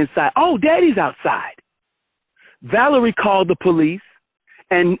hear me inside. Oh, daddy's outside. Valerie called the police,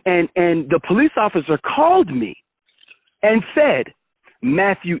 and the police officer called me and said,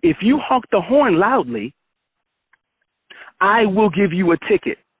 Matthew, if you honk the horn loudly, I will give you a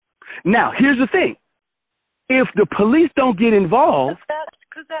ticket. Now, here's the thing. If the police don't get involved...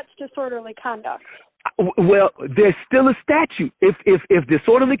 Because that's disorderly conduct. Well, there's still a statute. If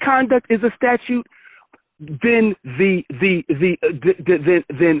disorderly conduct is a statute, then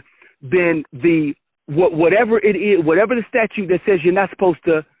whatever it is, whatever the statute that says you're not supposed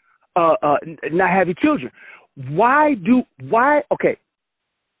to not have your children. Okay.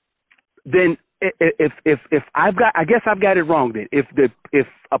 Then if I guess I've got it wrong then. If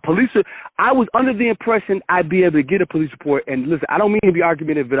a police, I was under the impression I'd be able to get a police report. And listen, I don't mean to be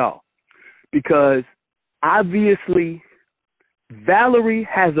argumentative at all, because obviously Valerie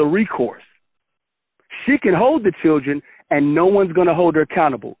has a recourse. She can hold the children and no one's going to hold her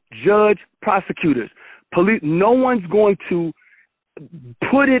accountable. Judge, prosecutors, police, no one's going to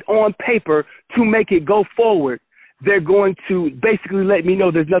put it on paper to make it go forward. They're going to basically let me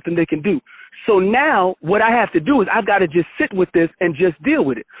know there's nothing they can do. So now what I have to do is I've got to just sit with this and just deal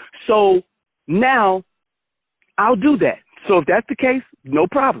with it. So now I'll do that. So if that's the case, no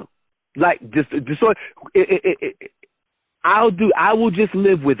problem. Like I will just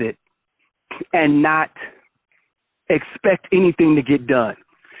live with it and not expect anything to get done.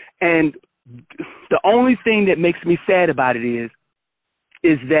 And the only thing that makes me sad about it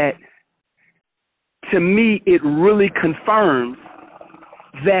is that, to me, it really confirms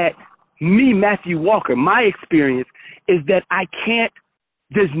that me, Matthew Walker, my experience is that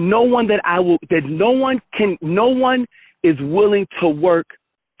there's no one no one is willing to work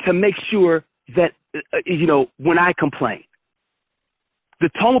to make sure that, when I complain. The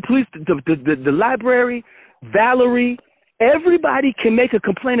Toma Police, the library, Valerie, everybody can make a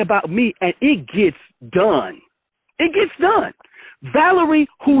complaint about me and it gets done. It gets done. Valerie,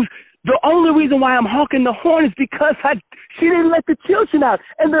 who's the only reason why I'm honking the horn is because she didn't let the children out.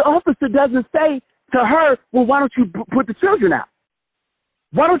 And the officer doesn't say to her, well, why don't you put the children out?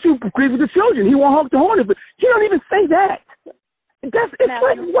 Why don't you grieve with the children? He won't honk the horn. But she don't even say that. It's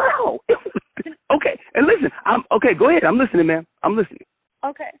like, wow. Okay. And listen, go ahead. I'm listening, ma'am. I'm listening.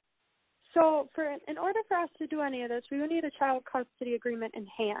 Okay. So in order for us to do any of this, we would need a child custody agreement in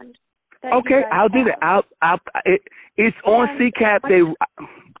hand. Okay, I'll do that. It's on CCAP.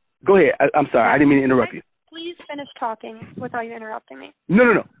 Go ahead. I'm sorry. I didn't mean to interrupt you. Please finish talking without you interrupting me.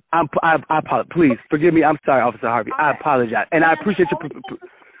 No. I apologize. Please forgive me. I'm sorry, Officer Harvey. I apologize, and I appreciate your.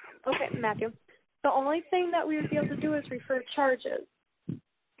 Okay, Matthew. The only thing that we would be able to do is refer charges.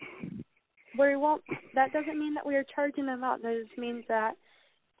 That doesn't mean that we are charging them out. That just means that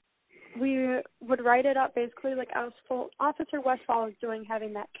we would write it up basically like Officer Westfall is doing,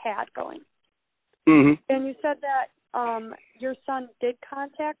 having that CAD going. Mm-hmm. And you said that your son did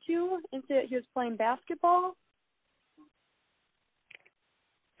contact you and said he was playing basketball?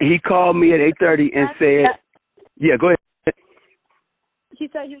 He called me at 8:30 and said, yeah, go ahead. He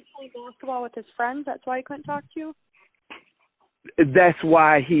said he was playing basketball with his friends. That's why he couldn't talk to you? That's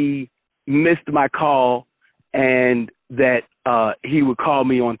why he missed my call and that he would call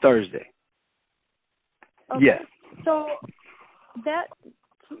me on Thursday. Okay. Yes. So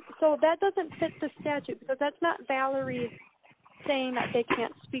that doesn't fit the statute, because that's not Valerie saying that they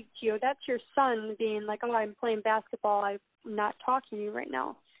can't speak to you. That's your son being like, oh, I'm playing basketball, I'm not talking to you right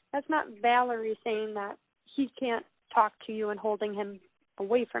now. That's not Valerie saying that he can't talk to you and holding him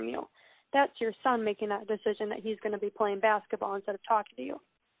away from you. That's your son making that decision that he's going to be playing basketball instead of talking to you.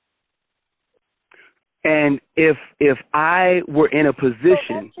 And if I were in a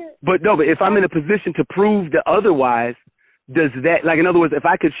position, but if I'm in a position to prove that otherwise, does that, like, in other words, if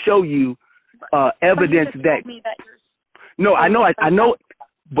I could show you evidence that no, I know.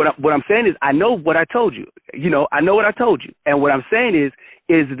 What I'm saying is, I know what I told you. I know what I told you. And what I'm saying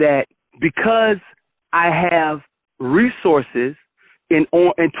is that because I have resources in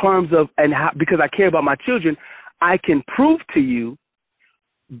terms of, and how, because I care about my children, I can prove to you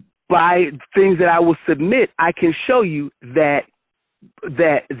by things that I will submit. I can show you that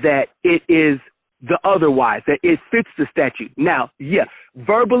it is the otherwise, that it fits the statute. Now, yeah,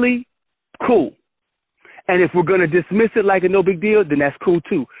 verbally, cool. And if we're going to dismiss it like a no big deal, then that's cool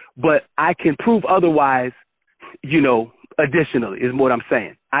too. But I can prove otherwise, additionally, is what I'm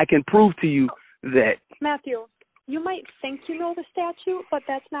saying. I can prove to you that. Matthew, you might think you know the statute, but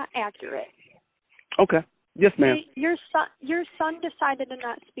that's not accurate. Okay. Yes, ma'am. Your son decided to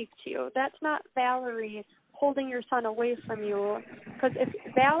not speak to you. That's not Valerie holding your son away from you. Because if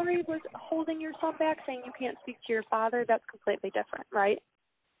Valerie was holding your son back, saying you can't speak to your father, that's completely different, right?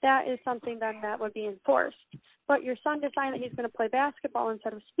 That is something then that would be enforced. But your son deciding that he's going to play basketball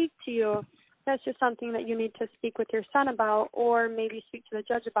instead of speak to you, that's just something that you need to speak with your son about, or maybe speak to the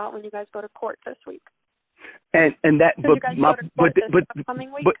judge about when you guys go to court this week. And that, So you guys go to court this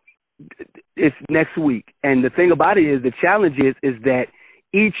upcoming week? But it's next week. And the thing about it is, the challenge is that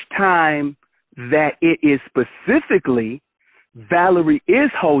each time that it is specifically Valerie is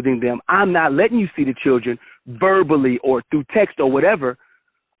holding them, I'm not letting you see the children verbally or through text or whatever.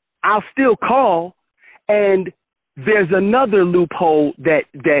 I'll still call, and there's another loophole that's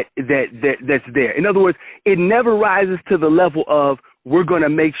there. In other words, it never rises to the level of we're going to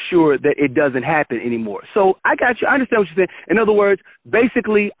make sure that it doesn't happen anymore. So I got you. I understand what you're saying. In other words,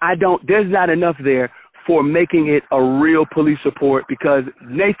 basically, there's not enough there for making it a real police report, because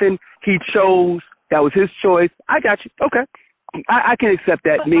Nathan, he chose, that was his choice. I got you. Okay. I can accept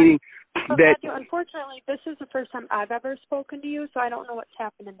that, meaning that. Matthew, unfortunately, this is the first time I've ever spoken to you, so I don't know what's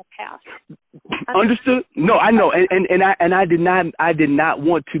happened in the past. Understood? No, I know, and I did not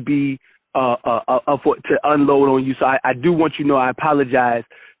want to be to unload on you. So I do want you to know I apologize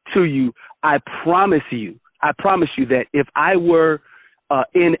to you. I promise you that if I were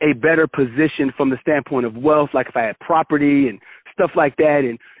in a better position from the standpoint of wealth, like if I had property and stuff like that,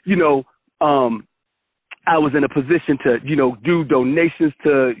 and I was in a position to, do donations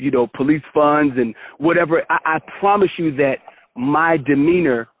to, police funds and whatever, I promise you that my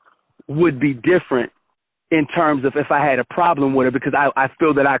demeanor would be different in terms of if I had a problem with it, because I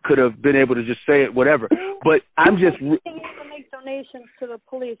feel that I could have been able to just say it, whatever. But I'm just... to make donations to the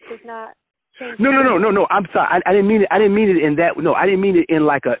police does not change... No. I'm sorry. I didn't mean it. I didn't mean it in that... No, I didn't mean it in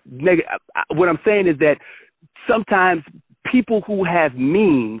like a negative... What I'm saying is that sometimes people who have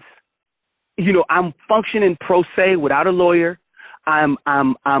means... I'm functioning pro se without a lawyer. I'm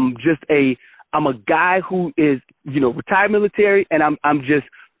just I'm a guy who is, retired military, and I'm just,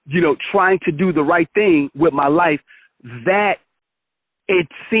 trying to do the right thing with my life. That, it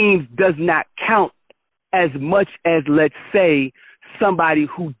seems, does not count as much as, let's say, somebody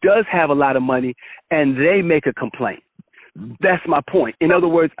who does have a lot of money and they make a complaint. That's my point. In other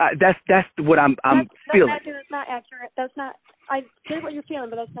words, that's what I'm feeling. That's not accurate. That's not. I get what you're feeling,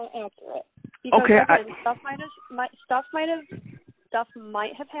 but that's not accurate. Because okay. Again, stuff might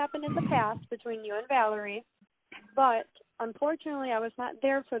have happened in the past between you and Valerie, but unfortunately, I was not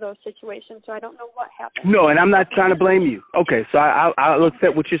there for those situations, so I don't know what happened. No, and I'm not trying to blame you. Okay, so I'll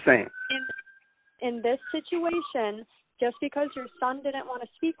accept what you're saying. In this situation, just because your son didn't want to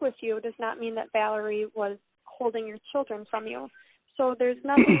speak with you does not mean that Valerie was holding your children from you. So there's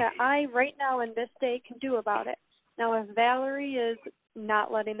nothing that I, right now in this day, can do about it. Now, if Valerie is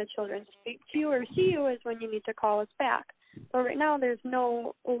not letting the children speak to you or see you, is when you need to call us back. But right now, there's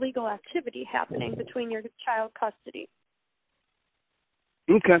no illegal activity happening between your child custody.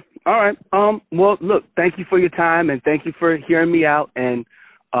 Okay. All right. Well, look, thank you for your time, and thank you for hearing me out, and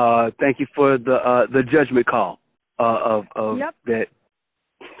thank you for the judgment call of yep. that.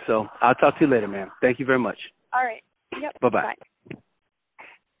 So I'll talk to you later, ma'am. Thank you very much. All right. Yep. Bye-bye. Bye.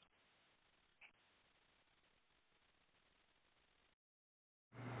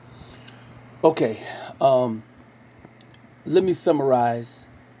 Okay, let me summarize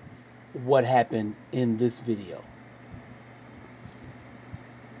what happened in this video.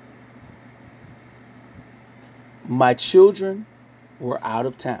 My children were out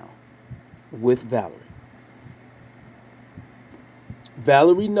of town with Valerie.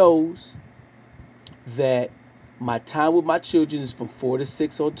 Valerie knows that my time with my children is from 4 to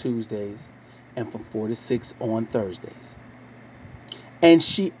 6 on Tuesdays and from 4 to 6 on Thursdays. And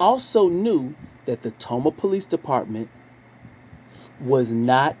she also knew that the Toma Police Department was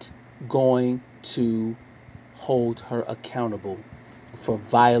not going to hold her accountable for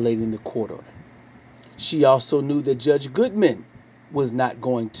violating the court order. She also knew that Judge Goodman was not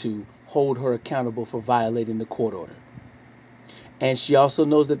going to hold her accountable for violating the court order. And she also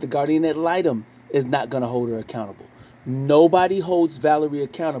knows that the guardian ad litem is not going to hold her accountable. Nobody holds Valerie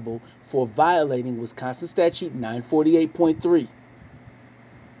accountable for violating Wisconsin Statute 948.3.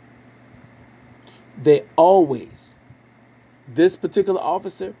 They always, this particular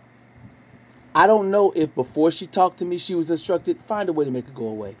officer, I don't know if before she talked to me, she was instructed, find a way to make it go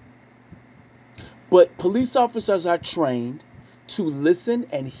away. But police officers are trained to listen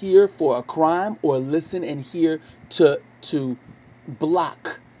and hear for a crime, or listen and hear to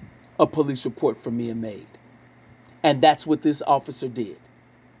block a police report from being made. And that's what this officer did.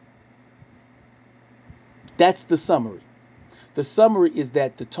 That's the summary. The summary is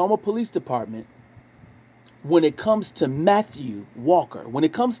that the Toma Police Department, when it comes to Matthew Walker, when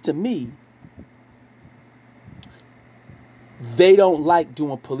it comes to me, they don't like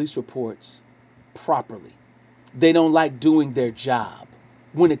doing police reports properly. They don't like doing their job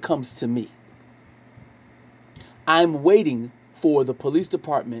when it comes to me. I'm waiting for the police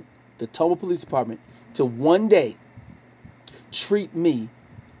department, the Toma Police Department, to one day treat me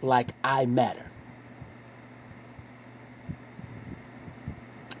like I matter.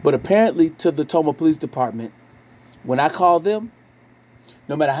 But apparently to the Toma Police Department, when I call them,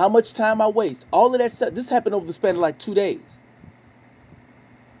 no matter how much time I waste, all of that stuff, this happened over the span of like 2 days.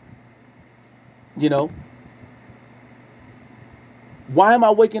 You know, why am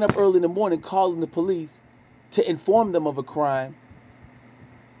I waking up early in the morning calling the police to inform them of a crime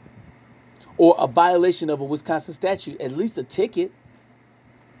or a violation of a Wisconsin statute, at least a ticket?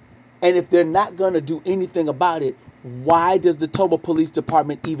 And if they're not going to do anything about it, why does the Toma Police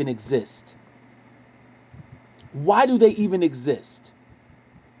Department even exist? Why do they even exist?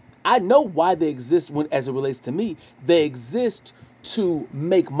 I know why they exist as it relates to me. They exist to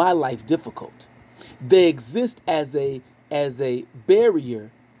make my life difficult. They exist as a barrier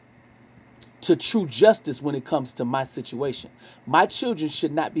to true justice when it comes to my situation. My children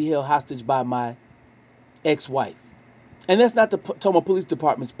should not be held hostage by my ex-wife. And that's not the Toma Police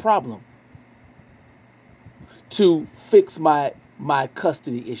Department's problem to fix my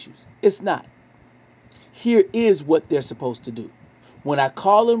custody issues. It's not. Here is what they're supposed to do. When I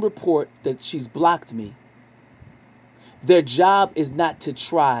call and report that she's blocked me, their job is not to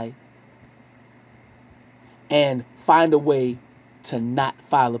try and find a way to not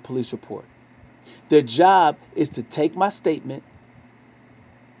file a police report. Their job is to take my statement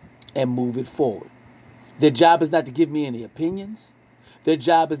and move it forward. Their job is not to give me any opinions. Their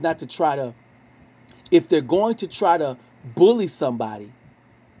job is not to try to, if they're going to try to bully somebody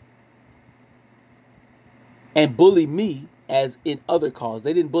and bully me, as in other calls,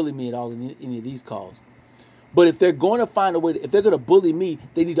 they didn't bully me at all in any of these calls. But if they're going to find a way, if they're going to bully me,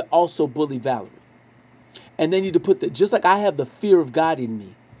 they need to also bully Valerie. And they need to put just like I have the fear of God in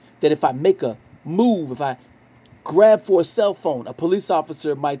me, that if I make a move, if I grab for a cell phone, a police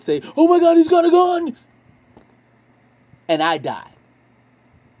officer might say, "Oh my God, he's got a gun," and I die.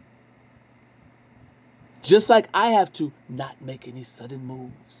 Just like I have to not make any sudden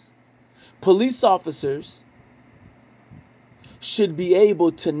moves. Police officers should be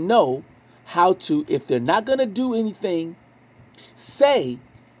able to know how to, if they're not going to do anything, say,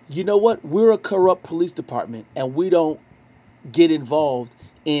 you know what, we're a corrupt police department and we don't get involved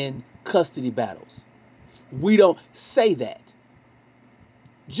in custody battles. We don't say that.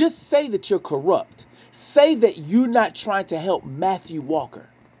 Just say that you're corrupt. Say that you're not trying to help Matthew Walker.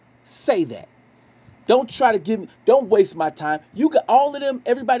 Say that. Don't try to don't waste my time. You got all of them,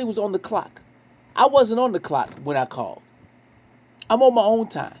 everybody was on the clock. I wasn't on the clock when I called. I'm on my own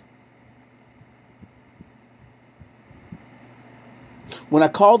time. When I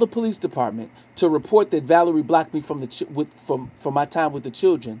called the police department to report that Valerie blocked me from my time with the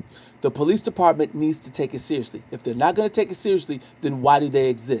children, the police department needs to take it seriously. If they're not going to take it seriously, then why do they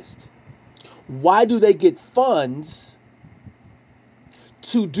exist? Why do they get funds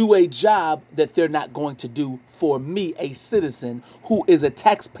to do a job that they're not going to do for me, a citizen who is a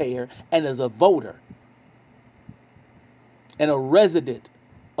taxpayer and is a voter and a resident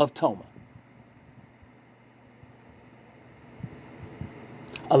of Toma?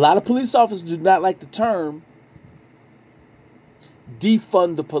 A lot of police officers do not like the term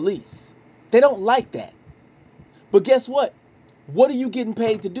defund the police. They don't like that. But guess what? What are you getting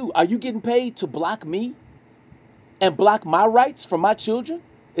paid to do? Are you getting paid to block me and block my rights for my children?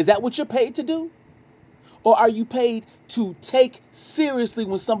 Is that what you're paid to do? Or are you paid to take seriously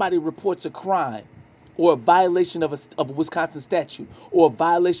when somebody reports a crime or a violation of a Wisconsin statute or a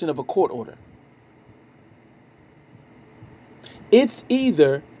violation of a court order? It's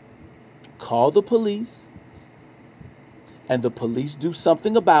either call the police and the police do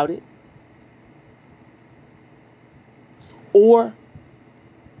something about it, or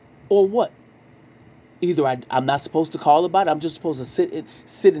what? Either I'm not supposed to call about it, I'm just supposed to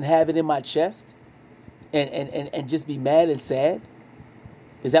sit and have it in my chest and just be mad and sad.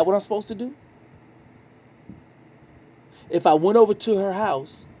 Is that what I'm supposed to do? If I went over to her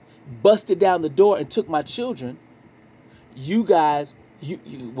house, busted down the door and took my children, you guys, you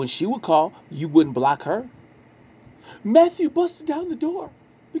when she would call, you wouldn't block her. Matthew busted down the door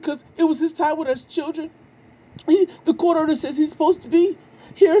because it was his time with his children. The court order says he's supposed to be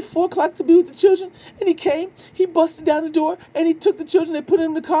here at 4 o'clock to be with the children. And he came, he busted down the door, and he took the children, they put them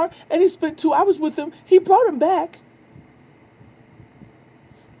in the car, and he spent 2 hours with them. He brought them back.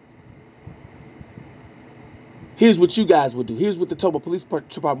 Here's what you guys would do. Here's what the Toma Police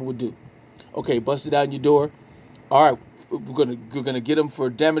Department would do. Okay, busted down your door. All right, we're gonna get him for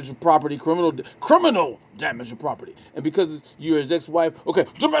damage of property, criminal damage of property. And because you're his ex-wife, okay,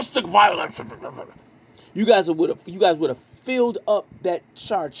 domestic violence. You guys would have filled up that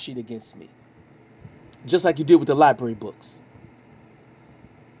charge sheet against me, just like you did with the library books.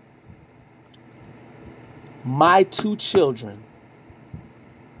 My 2 children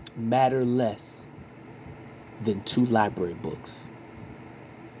matter less than 2 library books.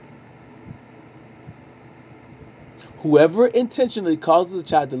 Whoever intentionally causes a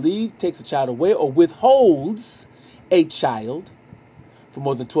child to leave, takes a child away, or withholds a child for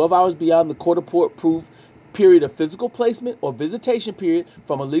more than 12 hours beyond the court-approved period of physical placement or visitation period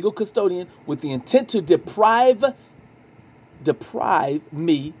from a legal custodian with the intent to deprive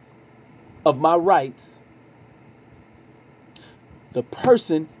me of my rights, the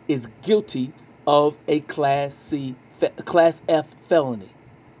person is guilty of a Class F felony.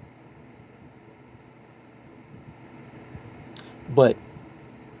 But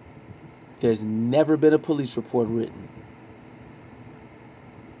there's never been a police report written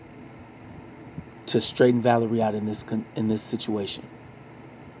to straighten Valerie out in this situation.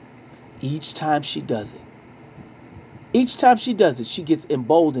 Each time she does it, she gets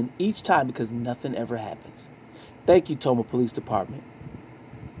emboldened each time because nothing ever happens. Thank you, Toma Police Department,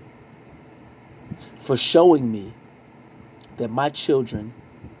 for showing me that my children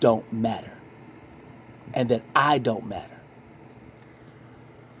don't matter and that I don't matter.